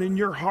happen in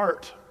your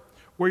heart,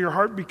 where your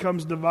heart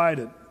becomes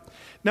divided.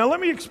 Now let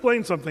me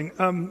explain something.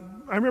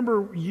 I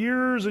remember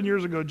years and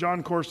years ago,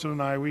 John Corson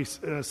and I, we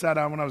sat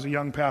down when I was a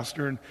young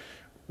pastor, and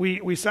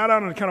we sat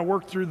down and kind of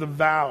worked through the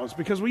vows,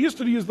 because we used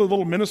to use the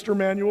little minister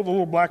manual, the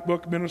little black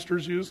book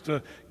ministers used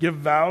to give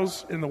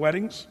vows in the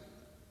weddings.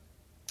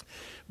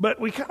 But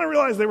we kind of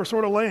realized they were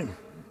sort of lame.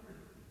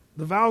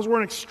 The vows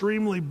weren't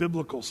extremely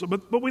biblical,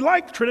 but we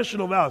liked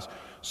traditional vows.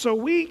 So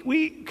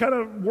we kind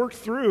of worked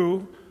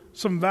through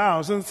some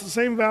vows, and it's the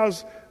same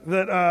vows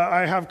that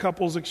I have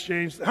couples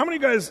exchange. How many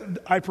guys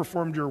I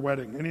performed your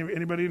wedding?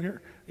 Anybody in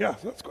here? Yeah,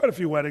 that's quite a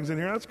few weddings in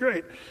here. That's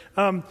great.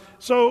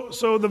 So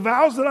the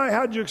vows that I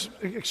had you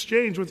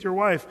exchange with your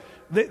wife,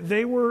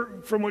 they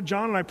were from what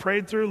John and I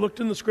prayed through, looked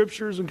in the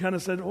scriptures and kind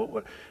of said,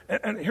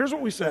 and here's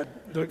what we said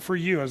for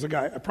you as a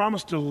guy. I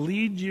promise to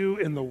lead you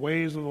in the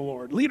ways of the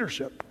Lord.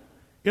 Leadership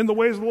in the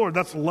ways of the Lord.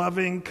 That's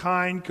loving,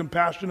 kind,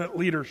 compassionate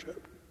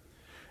leadership.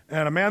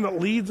 And a man that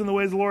leads in the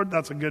ways of the Lord,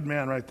 that's a good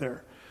man right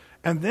there.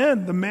 And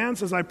then the man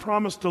says, I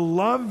promise to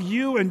love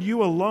you and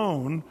you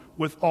alone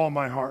with all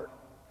my heart.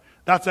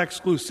 That's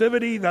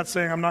exclusivity. That's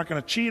saying I'm not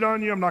going to cheat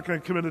on you. I'm not going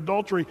to commit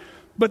adultery.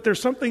 But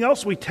there's something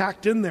else we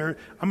tacked in there.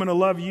 I'm going to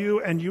love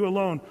you and you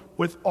alone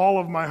with all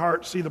of my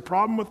heart. See, the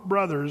problem with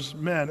brothers,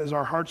 men, is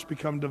our hearts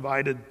become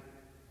divided.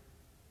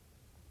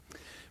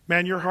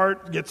 Man, your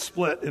heart gets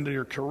split into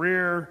your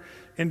career,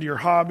 into your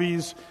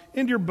hobbies,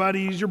 into your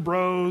buddies, your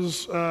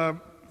bros,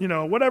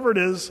 whatever it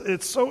is.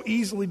 It's so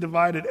easily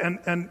divided,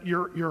 and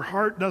your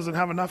heart doesn't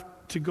have enough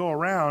to go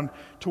around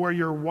to where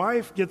your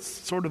wife gets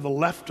sort of the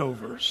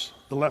leftovers.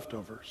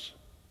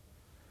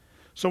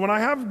 So when I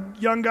have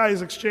young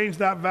guys exchange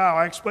that vow,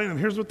 I explain to them,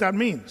 here's what that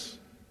means.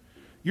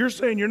 You're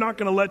saying you're not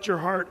going to let your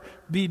heart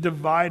be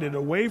divided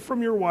away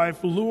from your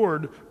wife,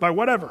 lured by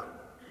whatever,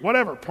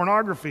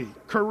 pornography,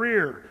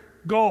 career,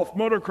 golf,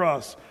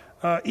 motocross,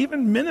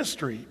 even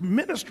ministry.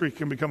 Ministry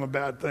can become a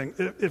bad thing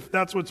if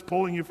that's what's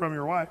pulling you from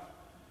your wife.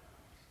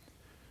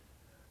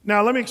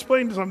 Now, let me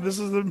explain something. This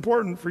is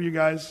important for you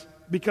guys.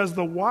 because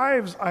the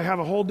wives, I have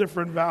a whole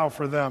different vow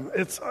for them.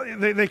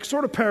 They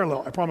sort of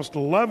parallel. I promise to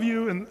love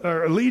you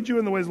or lead you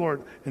in the ways of the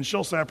Lord. And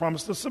she'll say, I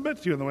promise to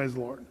submit to you in the ways of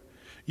the Lord.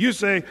 You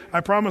say,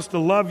 I promise to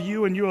love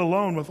you and you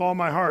alone with all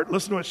my heart.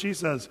 Listen to what she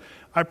says.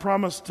 I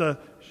promise to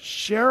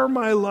share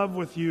my love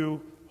with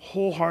you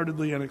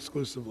wholeheartedly and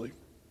exclusively.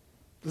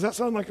 Does that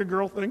sound like a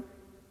girl thing?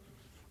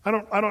 I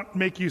don't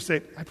make you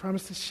say, I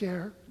promise to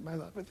share my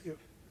love with you.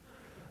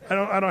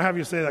 I don't have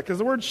you say that, because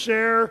the word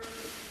share,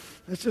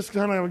 it's just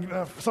kind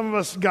of, some of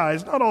us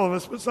guys, not all of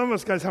us, but some of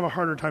us guys have a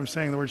harder time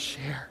saying the word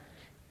share.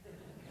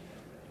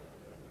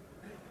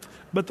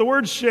 But the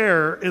word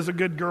share is a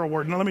good girl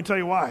word. Now let me tell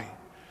you why.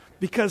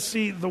 Because,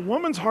 see, the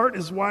woman's heart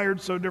is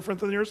wired so different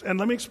than yours. And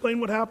let me explain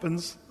what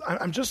happens.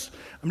 I'm just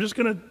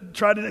going to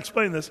try to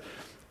explain this.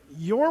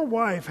 Your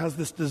wife has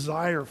this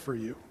desire for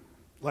you,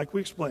 like we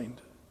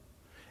explained.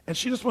 And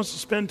she just wants to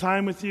spend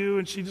time with you,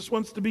 and she just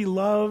wants to be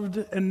loved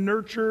and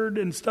nurtured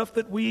and stuff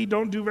that we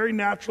don't do very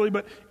naturally,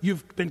 but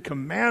you've been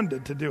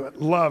commanded to do it.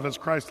 Love as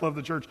Christ loved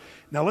the church.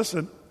 Now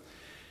listen,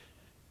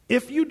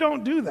 if you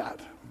don't do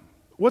that,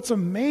 what's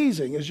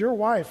amazing is your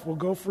wife will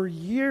go for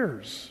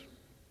years.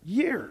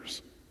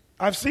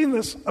 I've seen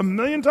this a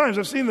million times.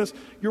 I've seen this.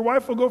 Your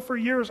wife will go for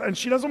years, and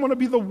she doesn't want to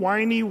be the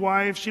whiny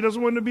wife. She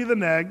doesn't want to be the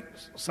nag.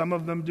 Some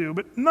of them do,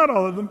 but not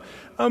all of them.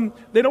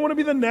 They don't want to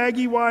be the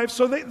naggy wife,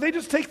 so they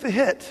just take the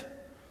hit.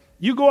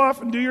 You go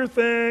off and do your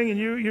thing, and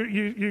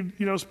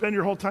you spend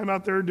your whole time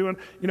out there doing,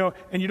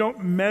 and you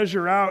don't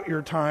measure out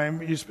your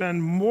time. You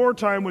spend more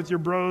time with your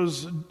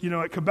bros, at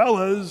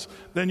Cabela's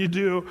than you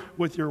do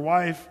with your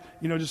wife,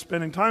 just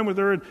spending time with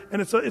her,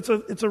 and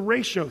it's a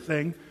ratio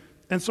thing.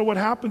 And so what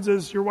happens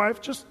is your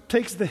wife just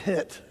takes the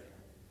hit.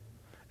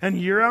 And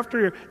year after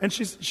year, and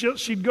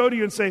she'd go to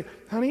you and say,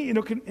 honey,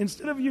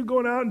 instead of you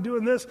going out and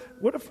doing this,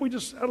 what if we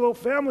just had a little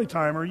family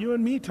time or you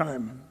and me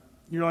time?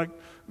 You're like,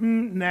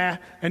 nah,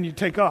 and you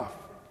take off.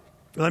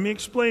 Let me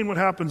explain what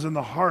happens in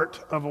the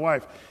heart of a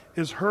wife.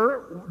 Is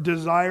her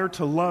desire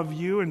to love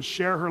you and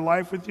share her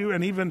life with you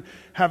and even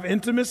have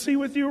intimacy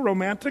with you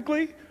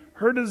romantically,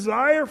 her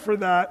desire for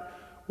that,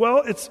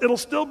 well, it'll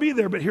still be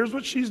there, but here's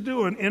what she's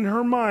doing in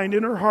her mind,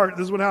 in her heart.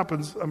 This is what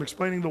happens. I'm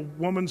explaining the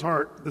woman's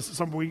heart. This is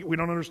something we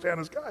don't understand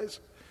as guys.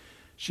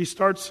 She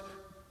starts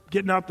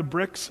getting out the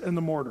bricks and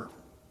the mortar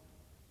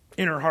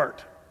in her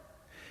heart.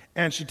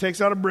 And she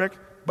takes out a brick,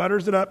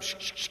 butters it up,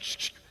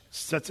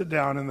 sets it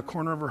down in the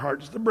corner of her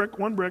heart. Just a brick,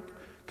 one brick,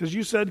 because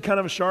you said kind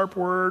of a sharp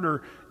word,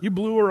 or you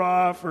blew her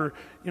off, or,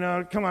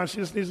 come on, she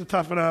just needs to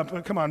toughen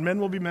up. Come on, men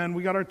will be men.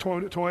 We got our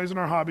toys and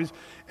our hobbies.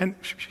 And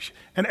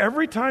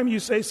every time you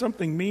say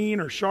something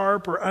mean or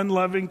sharp or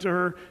unloving to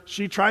her,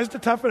 she tries to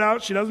tough it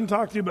out. She doesn't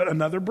talk to you, but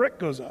another brick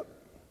goes up.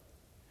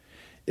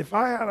 If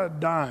I had a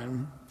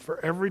dime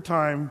for every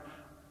time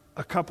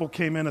a couple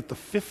came in at the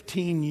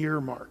 15-year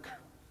mark,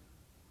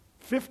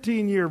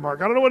 15-year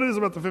mark. I don't know what it is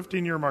about the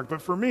 15-year mark,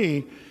 but for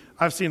me,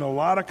 I've seen a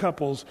lot of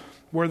couples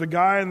where the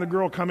guy and the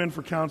girl come in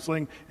for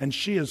counseling and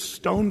she is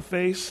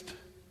stone-faced.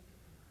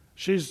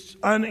 She's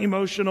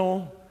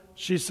unemotional.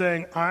 She's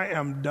saying, I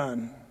am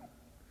done.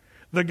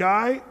 The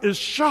guy is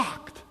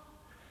shocked.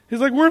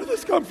 He's like, where did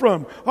this come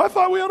from? I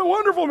thought we had a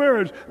wonderful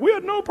marriage. We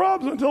had no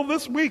problems until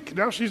this week.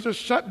 Now she's just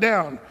shut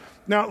down.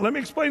 Now, let me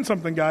explain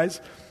something, guys.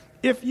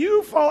 If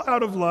you fall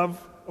out of love,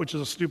 which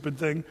is a stupid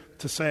thing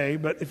to say,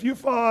 but if you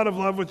fall out of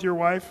love with your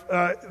wife,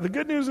 the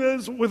good news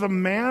is with a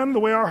man, the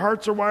way our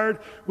hearts are wired,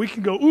 we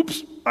can go,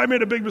 oops, I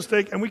made a big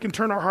mistake, and we can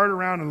turn our heart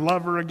around and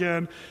love her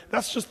again.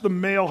 That's just the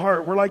male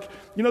heart. We're like,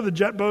 the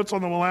jet boats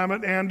on the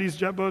Willamette, Andy's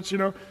jet boats,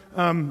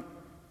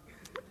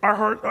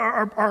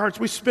 our hearts,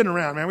 we spin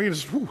around, man. We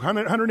just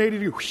 180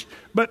 degrees.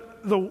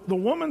 But the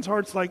woman's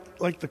heart's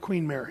like the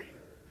Queen Mary.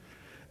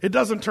 It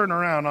doesn't turn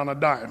around on a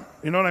dime.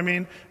 You know what I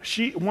mean?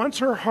 Once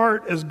her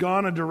heart has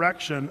gone a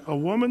direction, a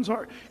woman's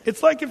heart,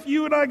 it's like if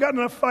you and I got in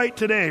a fight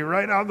today,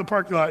 right out in the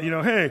parking lot,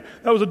 hey,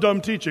 that was a dumb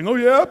teaching. Oh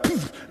yeah,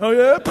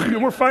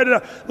 and we're fighting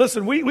it out.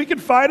 Listen, we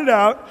could fight it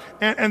out,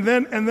 and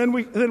then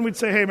we'd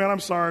say, hey man,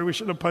 I'm sorry, we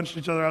shouldn't have punched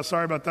each other out.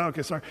 Sorry about that.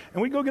 Okay, sorry.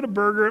 And we'd go get a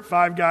burger at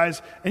Five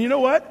Guys, and you know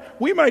what?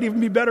 We might even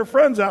be better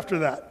friends after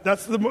that.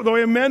 That's the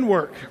way men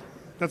work.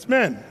 That's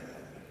men.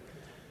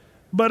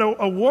 But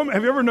a woman,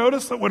 have you ever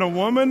noticed that when a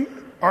woman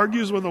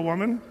argues with a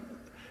woman,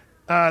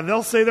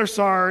 they'll say they're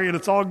sorry and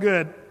it's all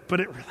good,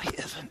 but it really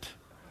isn't.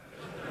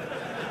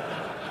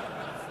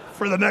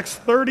 For the next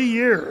 30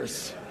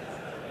 years,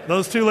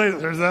 those two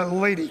ladies, there's that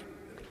lady.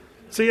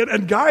 See,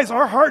 and guys,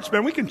 our hearts,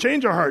 man, we can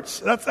change our hearts.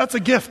 That's a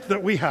gift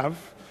that we have.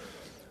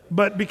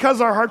 But because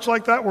our hearts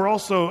like that, we're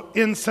also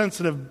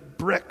insensitive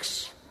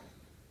bricks.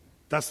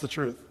 That's the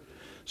truth.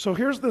 So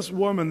here's this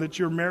woman that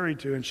you're married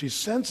to, and she's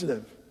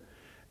sensitive.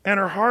 And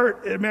her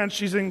heart, man,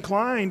 she's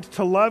inclined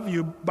to love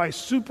you by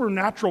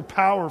supernatural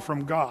power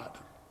from God.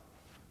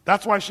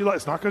 That's why she loves.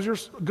 It's not because you're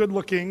good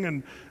looking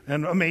and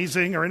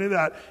amazing or any of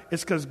that.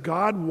 It's because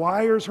God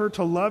wires her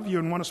to love you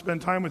and want to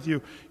spend time with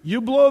you. You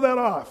blow that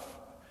off,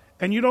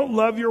 and you don't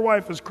love your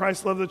wife as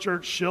Christ loved the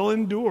church, she'll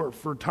endure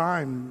for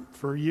time,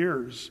 for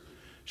years.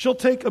 She'll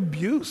take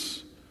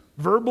abuse,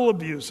 verbal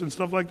abuse and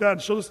stuff like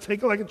that. She'll just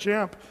take it like a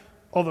champ.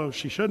 although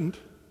she shouldn't.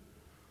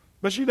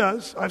 But she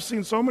does. I've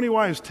seen so many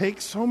wives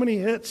take so many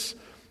hits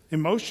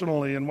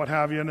emotionally and what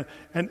have you,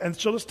 and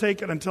she'll just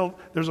take it until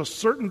there's a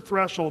certain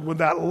threshold when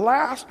that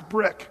last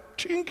brick,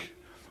 chink,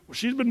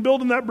 she's been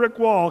building that brick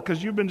wall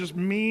because you've been just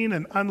mean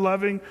and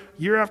unloving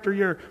year after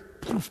year.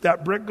 Poof,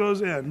 that brick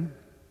goes in,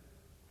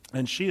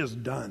 and she is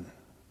done.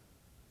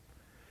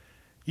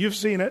 You've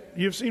seen it.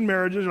 You've seen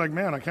marriages. You're like,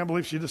 man, I can't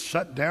believe she just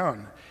shut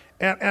down.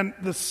 And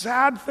the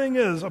sad thing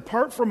is,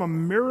 apart from a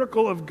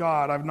miracle of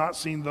God, I've not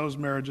seen those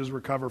marriages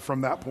recover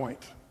from that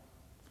point.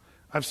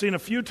 I've seen a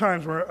few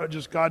times where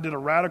just God did a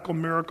radical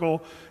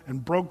miracle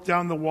and broke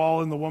down the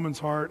wall in the woman's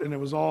heart, and it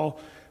was all,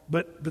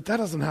 but that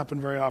doesn't happen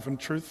very often,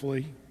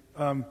 truthfully.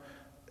 And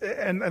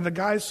the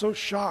guy's so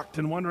shocked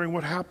and wondering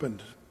what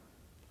happened.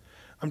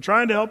 I'm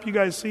trying to help you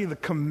guys see the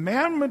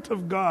commandment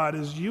of God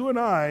is you and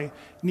I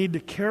need to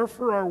care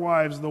for our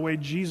wives the way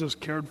Jesus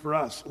cared for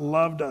us,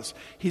 loved us.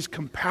 He's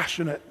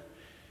compassionate.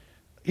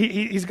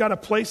 He's got a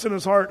place in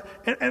his heart.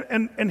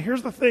 And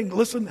here's the thing.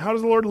 Listen, how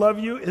does the Lord love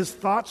you? His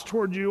thoughts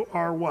toward you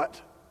are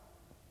what?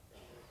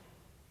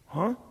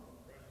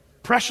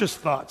 Precious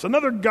thoughts.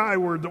 Another guy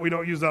word that we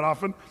don't use that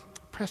often.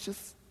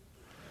 Precious.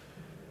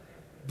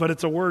 But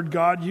it's a word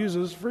God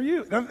uses for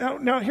you.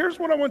 Now here's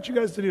what I want you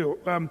guys to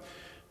do.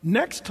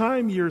 Next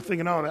time you're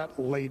thinking, oh, that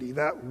lady,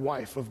 that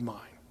wife of mine.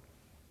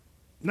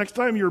 Next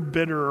time you're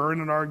bitter or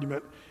in an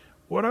argument,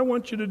 what I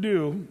want you to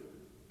do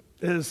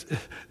is,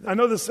 I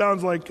know this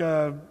sounds like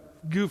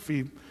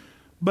goofy,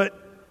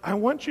 but I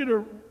want you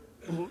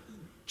to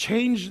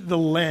change the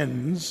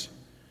lens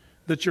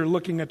that you're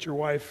looking at your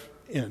wife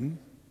in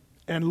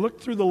and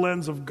look through the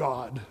lens of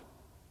God.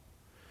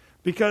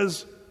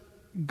 Because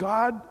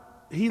God,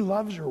 He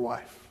loves your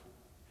wife.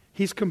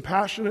 He's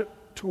compassionate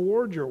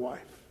toward your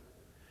wife.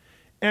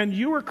 And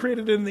you were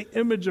created in the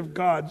image of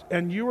God,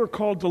 and you are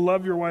called to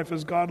love your wife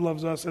as God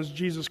loves us, as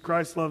Jesus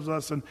Christ loves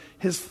us, and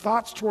His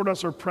thoughts toward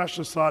us are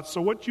precious thoughts.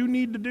 So what you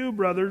need to do,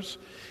 brothers,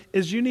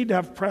 is you need to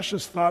have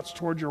precious thoughts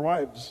toward your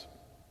wives,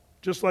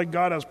 just like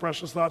God has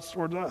precious thoughts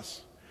towards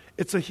us.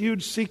 It's a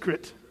huge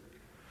secret.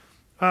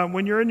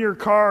 When you're in your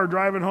car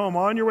driving home,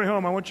 on your way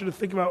home, I want you to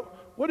think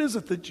about, what is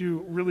it that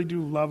you really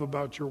do love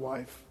about your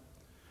wife?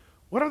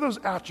 What are those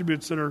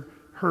attributes that are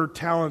her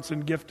talents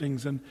and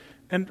giftings?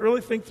 And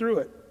really think through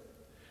it.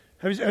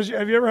 Have you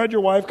ever had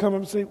your wife come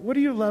up and say, what do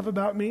you love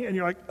about me? And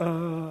you're like,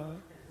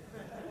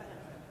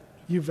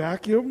 you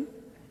vacuum?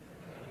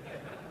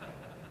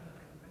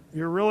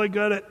 You're really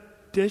good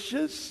at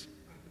dishes?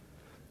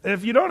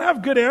 If you don't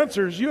have good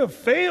answers, you have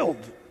failed.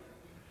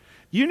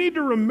 You need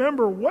to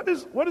remember what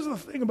is the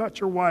thing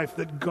about your wife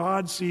that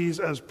God sees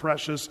as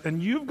precious,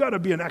 and you've got to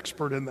be an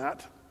expert in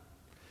that.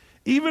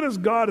 Even as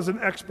God is an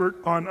expert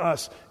on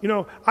us. You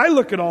know, I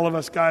look at all of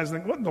us guys and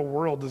think, what in the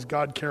world does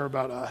God care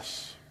about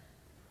us?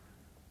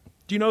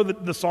 Do you know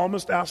that the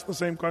psalmist asked the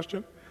same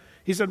question?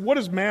 He said, what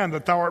is man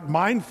that thou art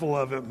mindful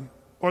of him?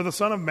 Or the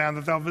son of man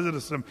that thou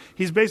visitest him?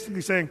 He's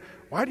basically saying,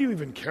 why do you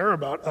even care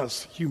about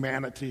us,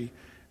 humanity?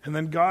 And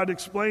then God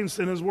explains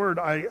in His word,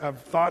 I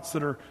have thoughts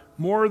that are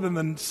more than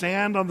the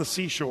sand on the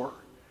seashore.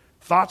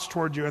 Thoughts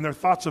toward you, and they're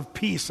thoughts of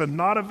peace and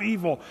not of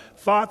evil.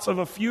 Thoughts of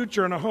a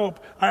future and a hope.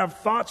 I have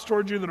thoughts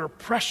toward you that are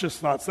precious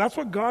thoughts. That's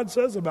what God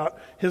says about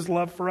His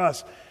love for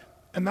us.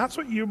 And that's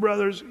what you,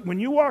 brothers, when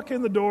you walk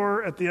in the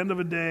door at the end of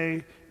a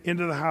day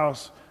into the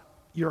house,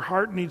 your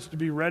heart needs to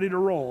be ready to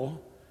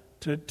roll,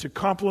 to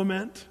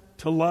compliment,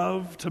 to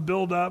love, to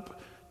build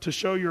up, to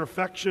show your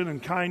affection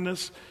and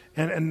kindness,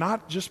 and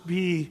not just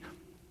be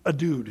a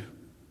dude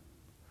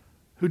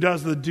who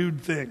does the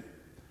dude thing.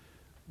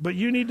 But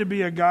you need to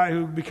be a guy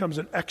who becomes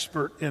an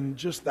expert in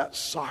just that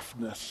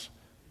softness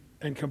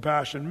and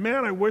compassion.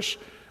 Man, I wished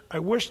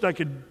I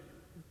could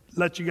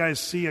let you guys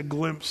see a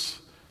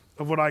glimpse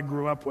of what I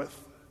grew up with.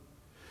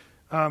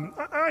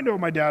 I know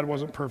my dad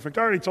wasn't perfect.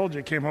 I already told you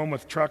he came home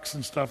with trucks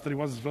and stuff that he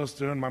wasn't supposed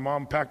to, and my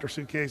mom packed her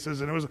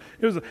suitcases, and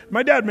it was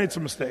my dad made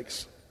some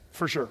mistakes,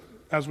 for sure,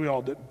 as we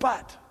all did.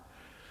 But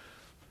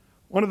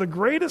one of the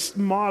greatest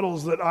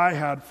models that I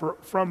had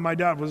from my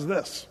dad was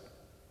this.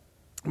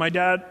 My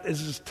dad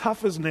is as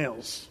tough as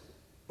nails.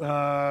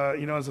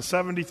 As a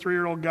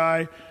 73-year-old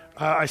guy,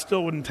 I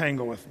still wouldn't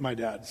tangle with my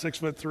dad.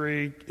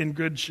 6'3", in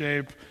good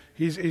shape.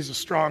 He's a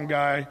strong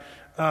guy.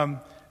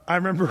 I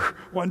remember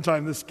one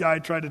time this guy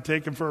tried to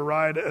take him for a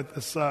ride at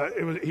this.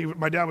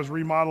 My dad was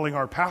remodeling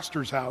our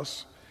pastor's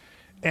house,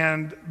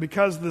 and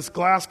because this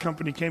glass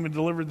company came and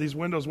delivered these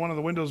windows, one of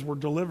the windows were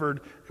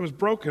delivered. It was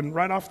broken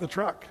right off the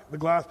truck, the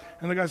glass.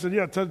 And the guy said,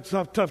 "Yeah,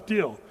 tough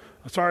deal.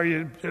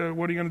 Sorry,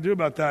 what are you going to do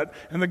about that?"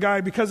 And the guy,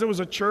 because it was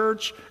a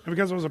church and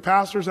because it was a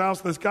pastor's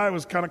house, this guy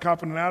was kind of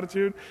copping an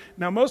attitude.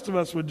 Now, most of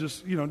us would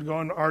just, go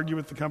and argue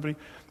with the company.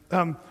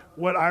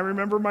 What I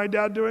remember my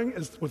dad doing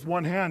is with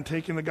one hand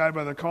taking the guy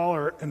by the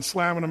collar and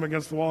slamming him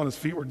against the wall, and his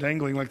feet were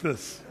dangling like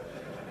this.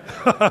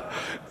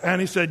 And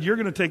he said, "You're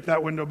going to take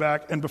that window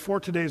back, and before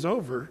today's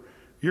over,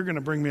 you're going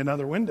to bring me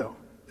another window.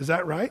 Is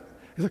that right?"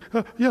 He's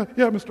like, yeah,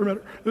 Mr.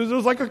 Metter. It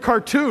was like a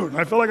cartoon.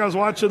 I felt like I was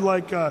watching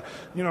like, a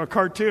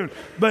cartoon.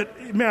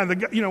 But man,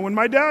 when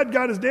my dad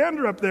got his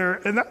dander up there,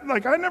 and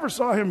I never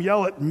saw him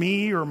yell at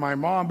me or my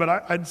mom, but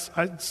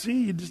I'd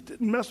see he just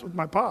didn't mess with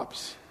my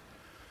pops.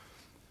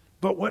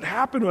 But what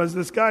happened was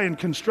this guy in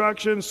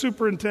construction,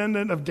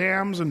 superintendent of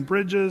dams and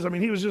bridges,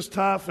 he was just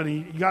tough and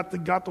he got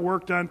the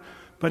work done.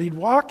 But he'd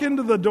walk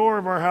into the door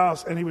of our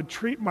house and he would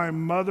treat my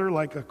mother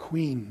like a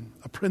queen,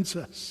 a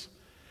princess.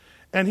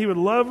 And he would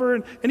love her,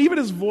 and even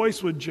his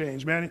voice would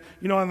change, man.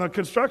 On the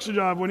construction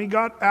job, when he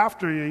got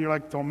after you, you're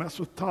like, don't mess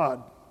with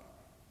Todd.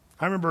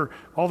 I remember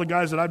all the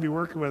guys that I'd be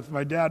working with,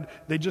 my dad,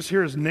 they just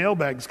hear his nail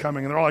bags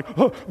coming, and they're all like,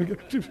 oh,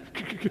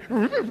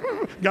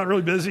 got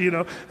really busy,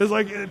 It's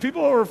like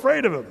people were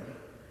afraid of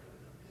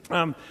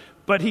him.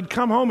 But he'd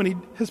come home, and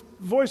his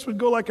voice would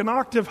go like an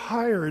octave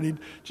higher, and he'd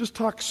just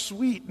talk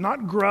sweet,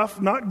 not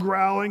gruff, not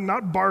growling,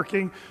 not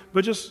barking,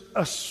 but just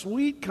a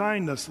sweet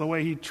kindness the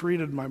way he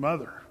treated my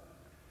mother.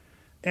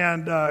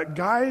 And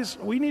guys,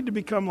 we need to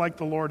become like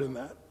the Lord in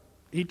that.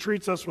 He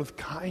treats us with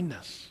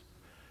kindness,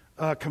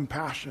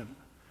 compassion.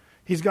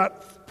 He's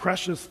got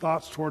precious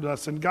thoughts toward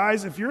us. And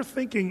guys, if you're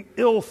thinking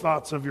ill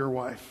thoughts of your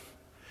wife,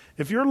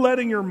 if you're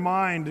letting your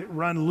mind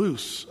run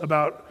loose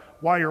about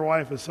why your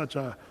wife is such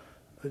a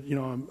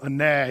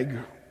nag,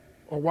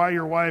 or why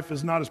your wife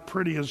is not as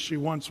pretty as she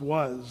once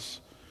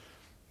was,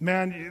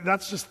 man,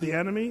 that's just the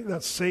enemy.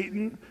 That's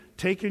Satan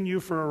taking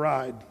you for a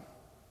ride.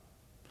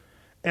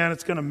 And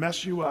it's going to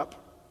mess you up.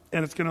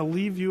 And it's going to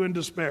leave you in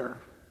despair.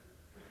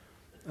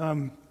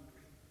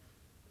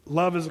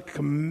 Love is a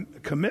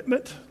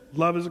commitment.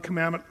 Love is a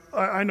commandment.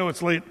 I know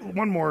it's late.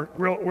 One more,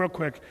 real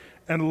quick.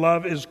 And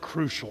love is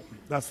crucial.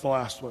 That's the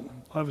last one.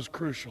 Love is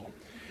crucial.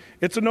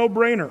 It's a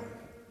no-brainer.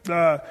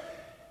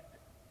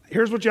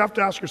 Here's what you have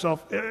to ask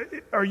yourself.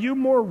 Are you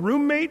more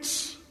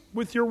roommates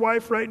with your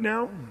wife right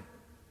now?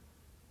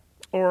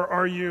 Or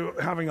are you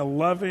having a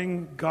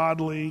loving,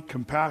 godly,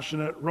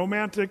 compassionate,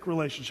 romantic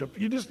relationship?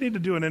 You just need to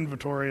do an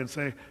inventory and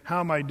say, how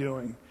am I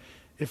doing?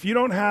 If you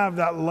don't have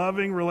that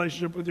loving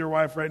relationship with your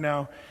wife right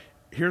now,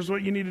 here's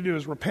what you need to do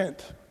is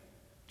repent.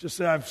 Just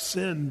say, I've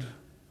sinned.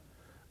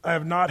 I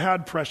have not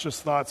had precious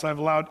thoughts. I've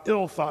allowed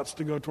ill thoughts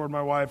to go toward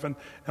my wife, and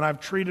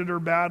I've treated her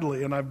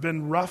badly, and I've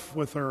been rough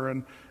with her,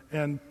 and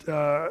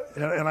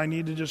I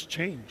need to just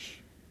change.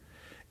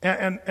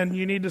 And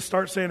you need to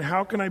start saying,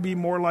 how can I be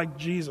more like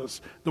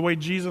Jesus? The way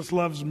Jesus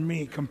loves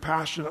me,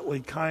 compassionately,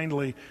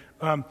 kindly,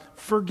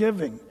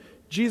 forgiving.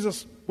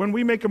 Jesus, when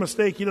we make a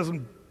mistake, he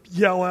doesn't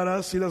yell at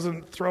us. He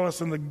doesn't throw us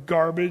in the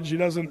garbage. He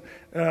doesn't,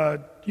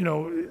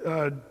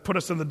 put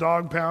us in the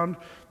dog pound.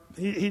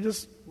 He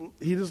just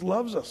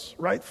loves us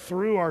right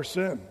through our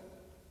sin.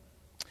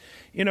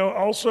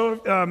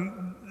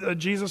 Also,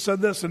 Jesus said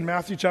this in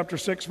Matthew chapter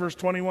 6, verse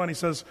 21. He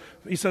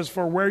says,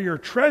 for where your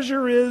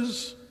treasure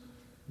is,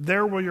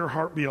 there will your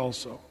heart be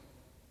also.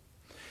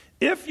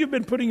 If you've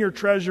been putting your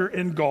treasure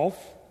in golf,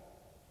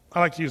 I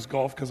like to use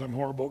golf because I'm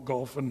horrible at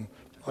golf and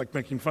I like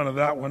making fun of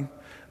that one.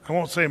 I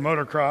won't say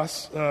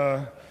motocross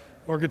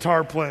or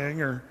guitar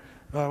playing or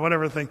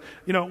whatever thing.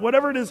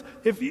 Whatever it is,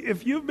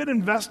 if you've been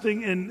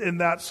investing in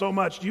that so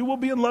much, you will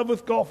be in love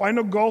with golf. I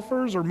know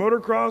golfers or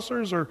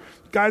motocrossers or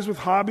guys with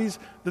hobbies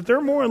that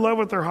they're more in love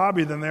with their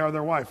hobby than they are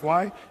their wife.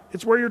 Why?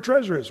 It's where your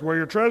treasure is. Where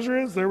your treasure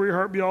is, there will your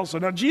heart be also.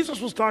 Now,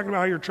 Jesus was talking about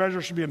how your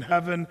treasure should be in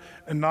heaven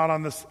and not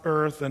on this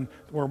earth, and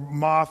where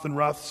moth and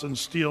rust and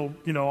steel,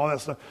 all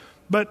that stuff.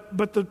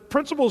 But the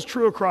principle is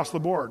true across the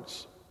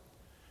boards.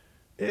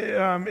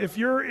 If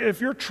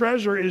your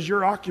treasure is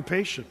your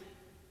occupation,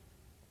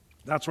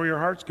 that's where your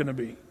heart's going to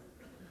be.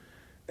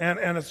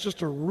 And it's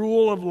just a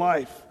rule of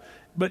life.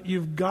 But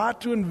you've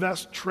got to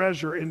invest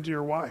treasure into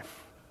your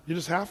wife. You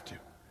just have to.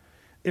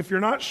 If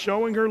you're not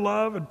showing her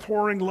love and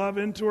pouring love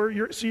into her,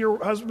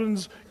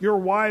 your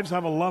wives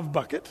have a love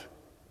bucket.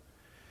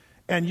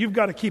 And you've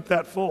got to keep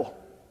that full.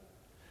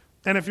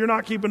 And if you're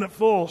not keeping it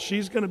full,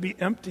 she's going to be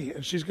empty,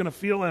 and she's going to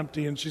feel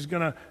empty, and she's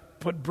going to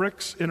put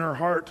bricks in her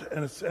heart.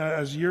 And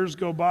as years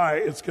go by,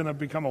 it's going to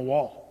become a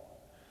wall.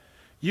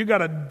 You got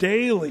to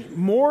daily,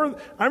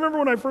 I remember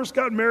when I first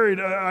got married,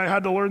 I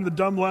had to learn the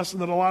dumb lesson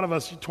that a lot of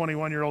us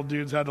 21-year-old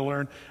dudes had to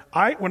learn.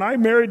 When I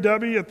married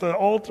Debbie at the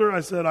altar, I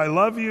said, I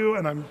love you,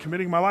 and I'm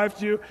committing my life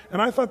to you. And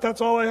I thought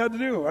that's all I had to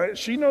do.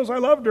 She knows I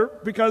loved her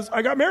because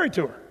I got married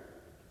to her.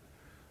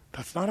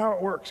 That's not how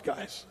it works,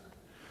 guys.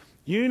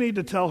 You need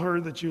to tell her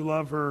that you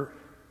love her,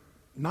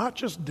 not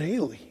just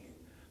daily.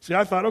 See,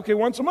 I thought, okay,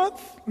 once a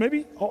month,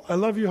 maybe. Oh, I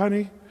love you,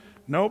 honey.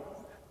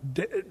 Nope.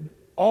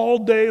 All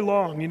day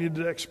long, you need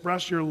to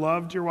express your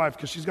love to your wife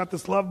because she's got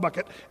this love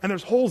bucket and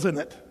there's holes in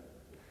it.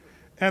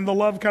 And the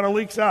love kind of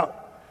leaks out.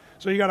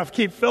 So you got to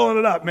keep filling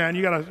it up, man.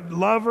 You got to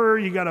love her.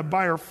 You got to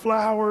buy her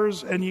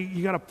flowers and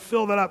you got to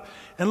fill that up.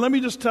 And let me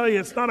just tell you,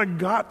 it's not a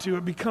got to,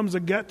 it becomes a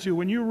get to.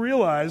 When you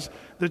realize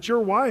that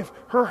your wife,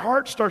 her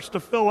heart starts to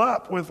fill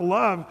up with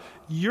love,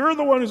 you're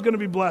the one who's going to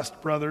be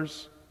blessed,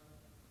 brothers.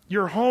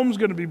 Your home's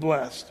going to be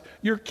blessed.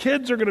 Your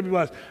kids are going to be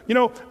blessed.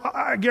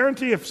 I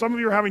guarantee if some of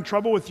you are having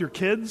trouble with your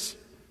kids,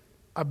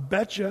 I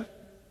bet you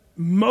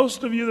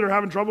Most of you that are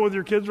having trouble with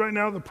your kids right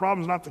now, the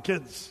problem's not the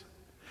kids.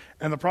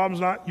 And the problem's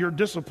not your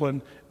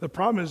discipline. The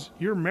problem is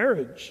your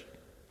marriage.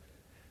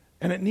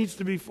 And it needs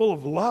to be full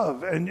of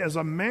love. And as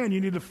a man, you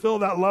need to fill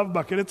that love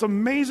bucket. It's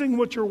amazing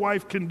what your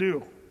wife can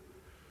do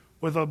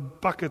with a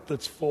bucket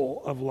that's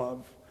full of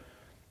love.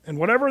 And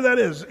whatever that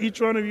is,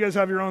 each one of you guys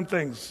have your own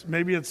things.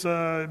 Maybe it's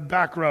a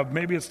back rub.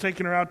 Maybe it's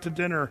taking her out to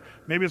dinner.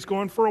 Maybe it's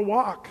going for a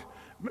walk.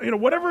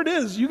 Whatever it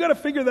is, you got to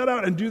figure that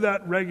out and do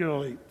that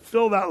regularly.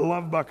 Fill that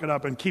love bucket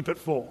up and keep it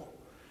full.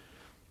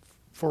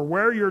 For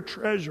where your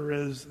treasure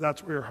is,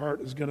 that's where your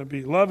heart is going to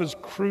be. Love is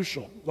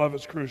crucial. Love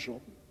is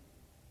crucial.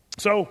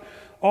 So,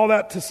 all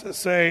that to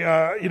say,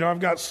 I've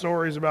got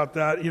stories about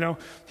that.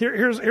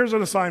 Here's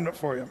an assignment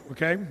for you,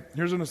 okay?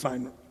 Here's an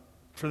assignment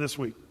for this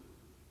week.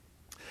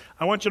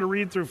 I want you to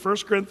read through 1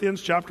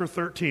 Corinthians chapter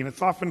 13.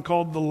 It's often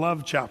called the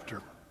love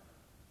chapter.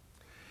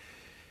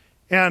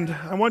 And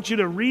I want you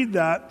to read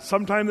that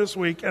sometime this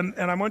week, and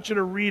I want you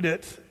to read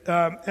it.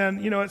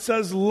 It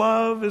says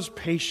love is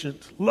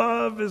patient.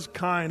 Love is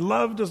kind.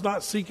 Love does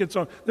not seek its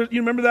own.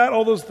 You remember that,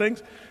 all those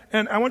things?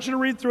 And I want you to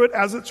read through it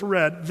as it's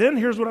read. Then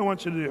here's what I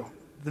want you to do.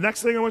 The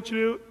next thing I want you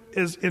to do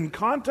is, in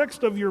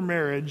context of your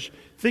marriage,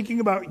 thinking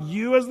about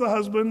you as the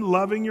husband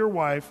loving your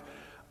wife,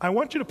 I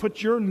want you to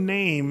put your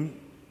name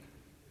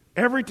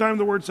every time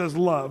the word says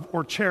love,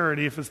 or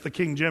charity if it's the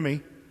King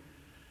Jimmy.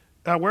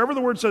 Wherever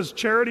the word says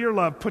charity or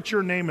love, put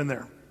your name in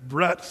there.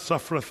 Brett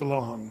suffereth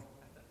long.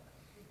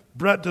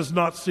 Brett does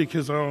not seek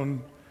his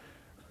own.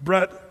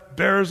 Brett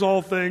bears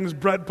all things.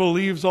 Brett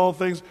believes all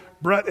things.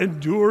 Brett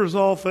endures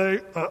all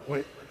things.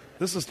 Wait,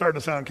 this is starting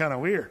to sound kind of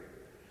weird.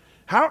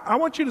 I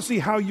want you to see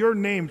how your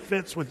name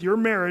fits with your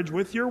marriage,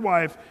 with your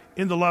wife,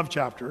 in the love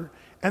chapter.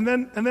 And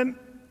then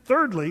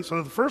thirdly,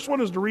 so the first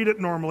one is to read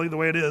it normally, the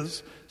way it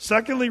is.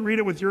 Secondly, read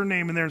it with your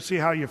name in there and see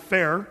how you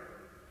fare.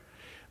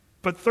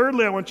 But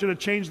thirdly, I want you to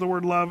change the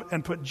word love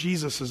and put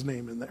Jesus'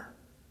 name in there.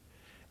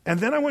 And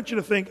then I want you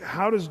to think,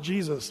 how does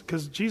Jesus,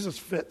 because Jesus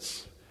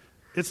fits.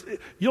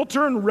 You'll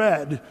turn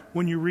red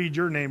when you read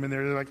your name in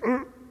there. You're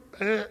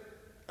like,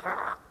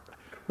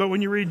 But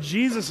when you read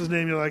Jesus'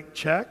 name, you're like,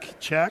 check,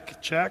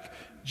 check, check.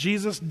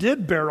 Jesus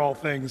did bear all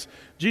things.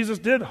 Jesus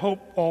did hope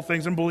all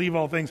things and believe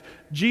all things.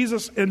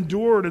 Jesus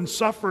endured and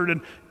suffered,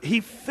 and he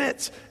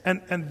fits.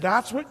 And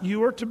that's what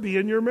you are to be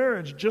in your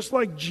marriage. Just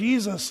like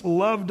Jesus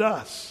loved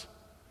us,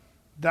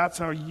 that's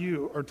how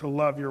you are to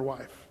love your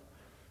wife.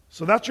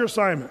 So that's your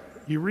assignment.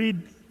 You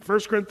read 1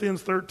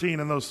 Corinthians 13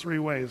 in those three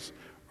ways.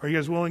 Are you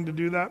guys willing to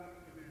do that?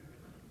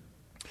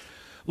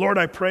 Lord,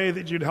 I pray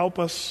that you'd help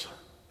us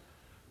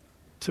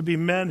to be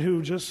men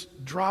who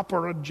just drop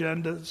our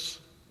agendas,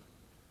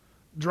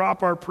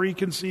 drop our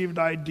preconceived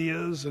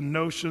ideas and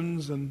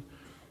notions and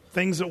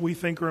things that we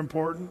think are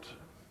important.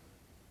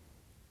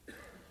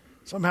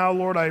 Somehow,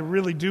 Lord, I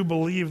really do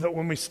believe that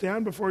when we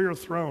stand before your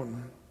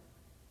throne,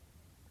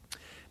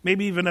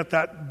 maybe even at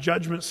that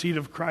judgment seat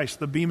of Christ,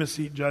 the Bema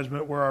Seat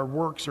judgment where our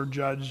works are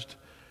judged,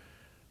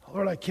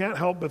 Lord, I can't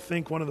help but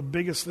think one of the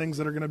biggest things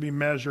that are going to be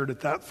measured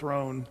at that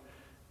throne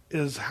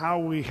is how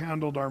we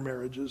handled our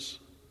marriages.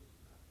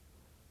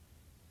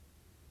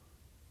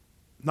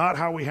 Not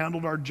how we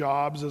handled our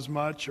jobs as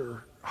much,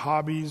 or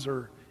hobbies,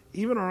 or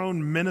even our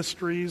own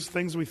ministries,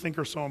 things we think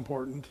are so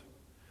important.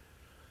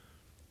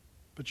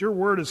 But your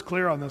word is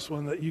clear on this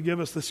one, that you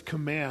give us this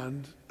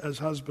command as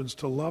husbands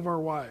to love our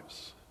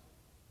wives.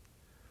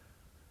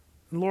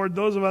 And Lord,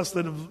 those of us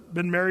that have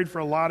been married for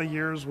a lot of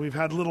years, we've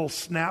had little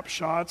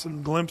snapshots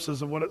and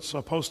glimpses of what it's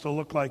supposed to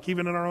look like,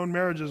 even in our own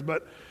marriages,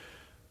 but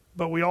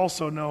we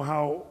also know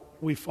how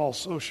we fall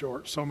so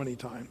short so many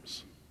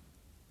times.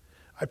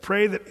 I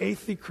pray that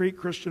Athey Creek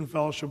Christian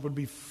Fellowship would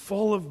be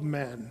full of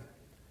men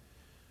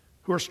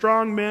who are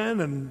strong men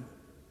and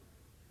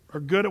are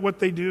good at what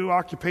they do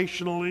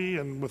occupationally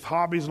and with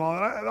hobbies and all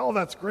that. All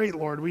that's great,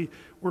 Lord.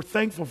 We're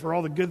thankful for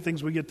all the good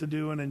things we get to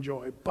do and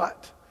enjoy.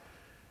 But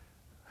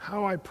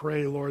how I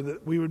pray, Lord,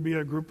 that we would be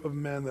a group of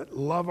men that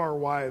love our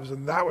wives,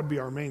 and that would be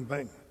our main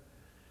thing.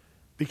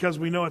 Because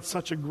we know it's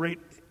such a great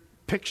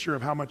picture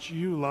of how much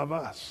you love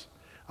us.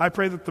 I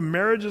pray that the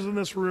marriages in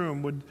this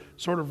room would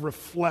sort of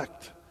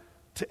reflect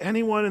to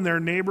anyone in their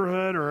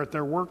neighborhood or at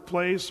their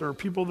workplace or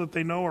people that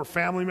they know or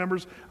family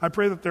members. I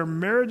pray that their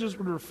marriages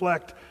would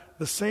reflect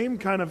the same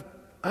kind of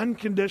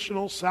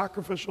unconditional,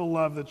 sacrificial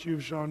love that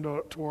you've shown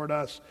toward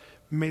us.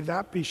 May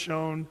that be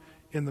shown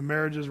in the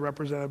marriages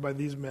represented by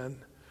these men.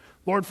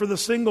 Lord, for the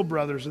single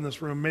brothers in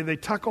this room, may they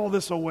tuck all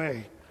this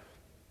away.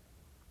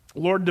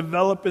 Lord,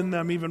 develop in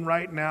them even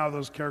right now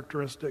those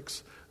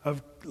characteristics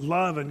of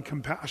love and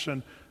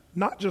compassion,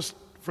 not just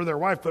for their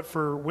wife, but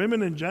for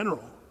women in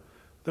general.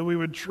 That we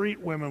would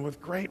treat women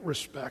with great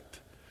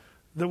respect.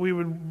 That we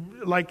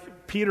would,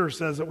 like Peter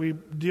says, that we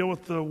deal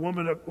with the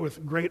woman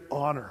with great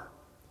honor.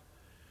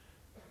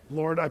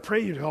 Lord, I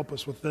pray you'd help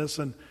us with this,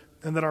 and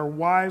that our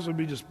wives would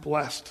be just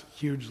blessed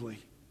hugely,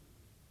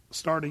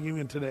 starting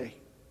even today.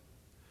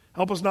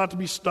 Help us not to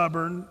be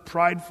stubborn,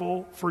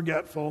 prideful,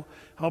 forgetful.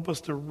 Help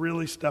us to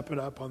really step it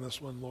up on this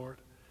one, Lord.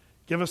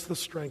 Give us the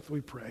strength,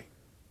 we pray.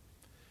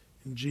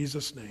 In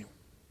Jesus' name,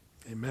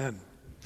 amen.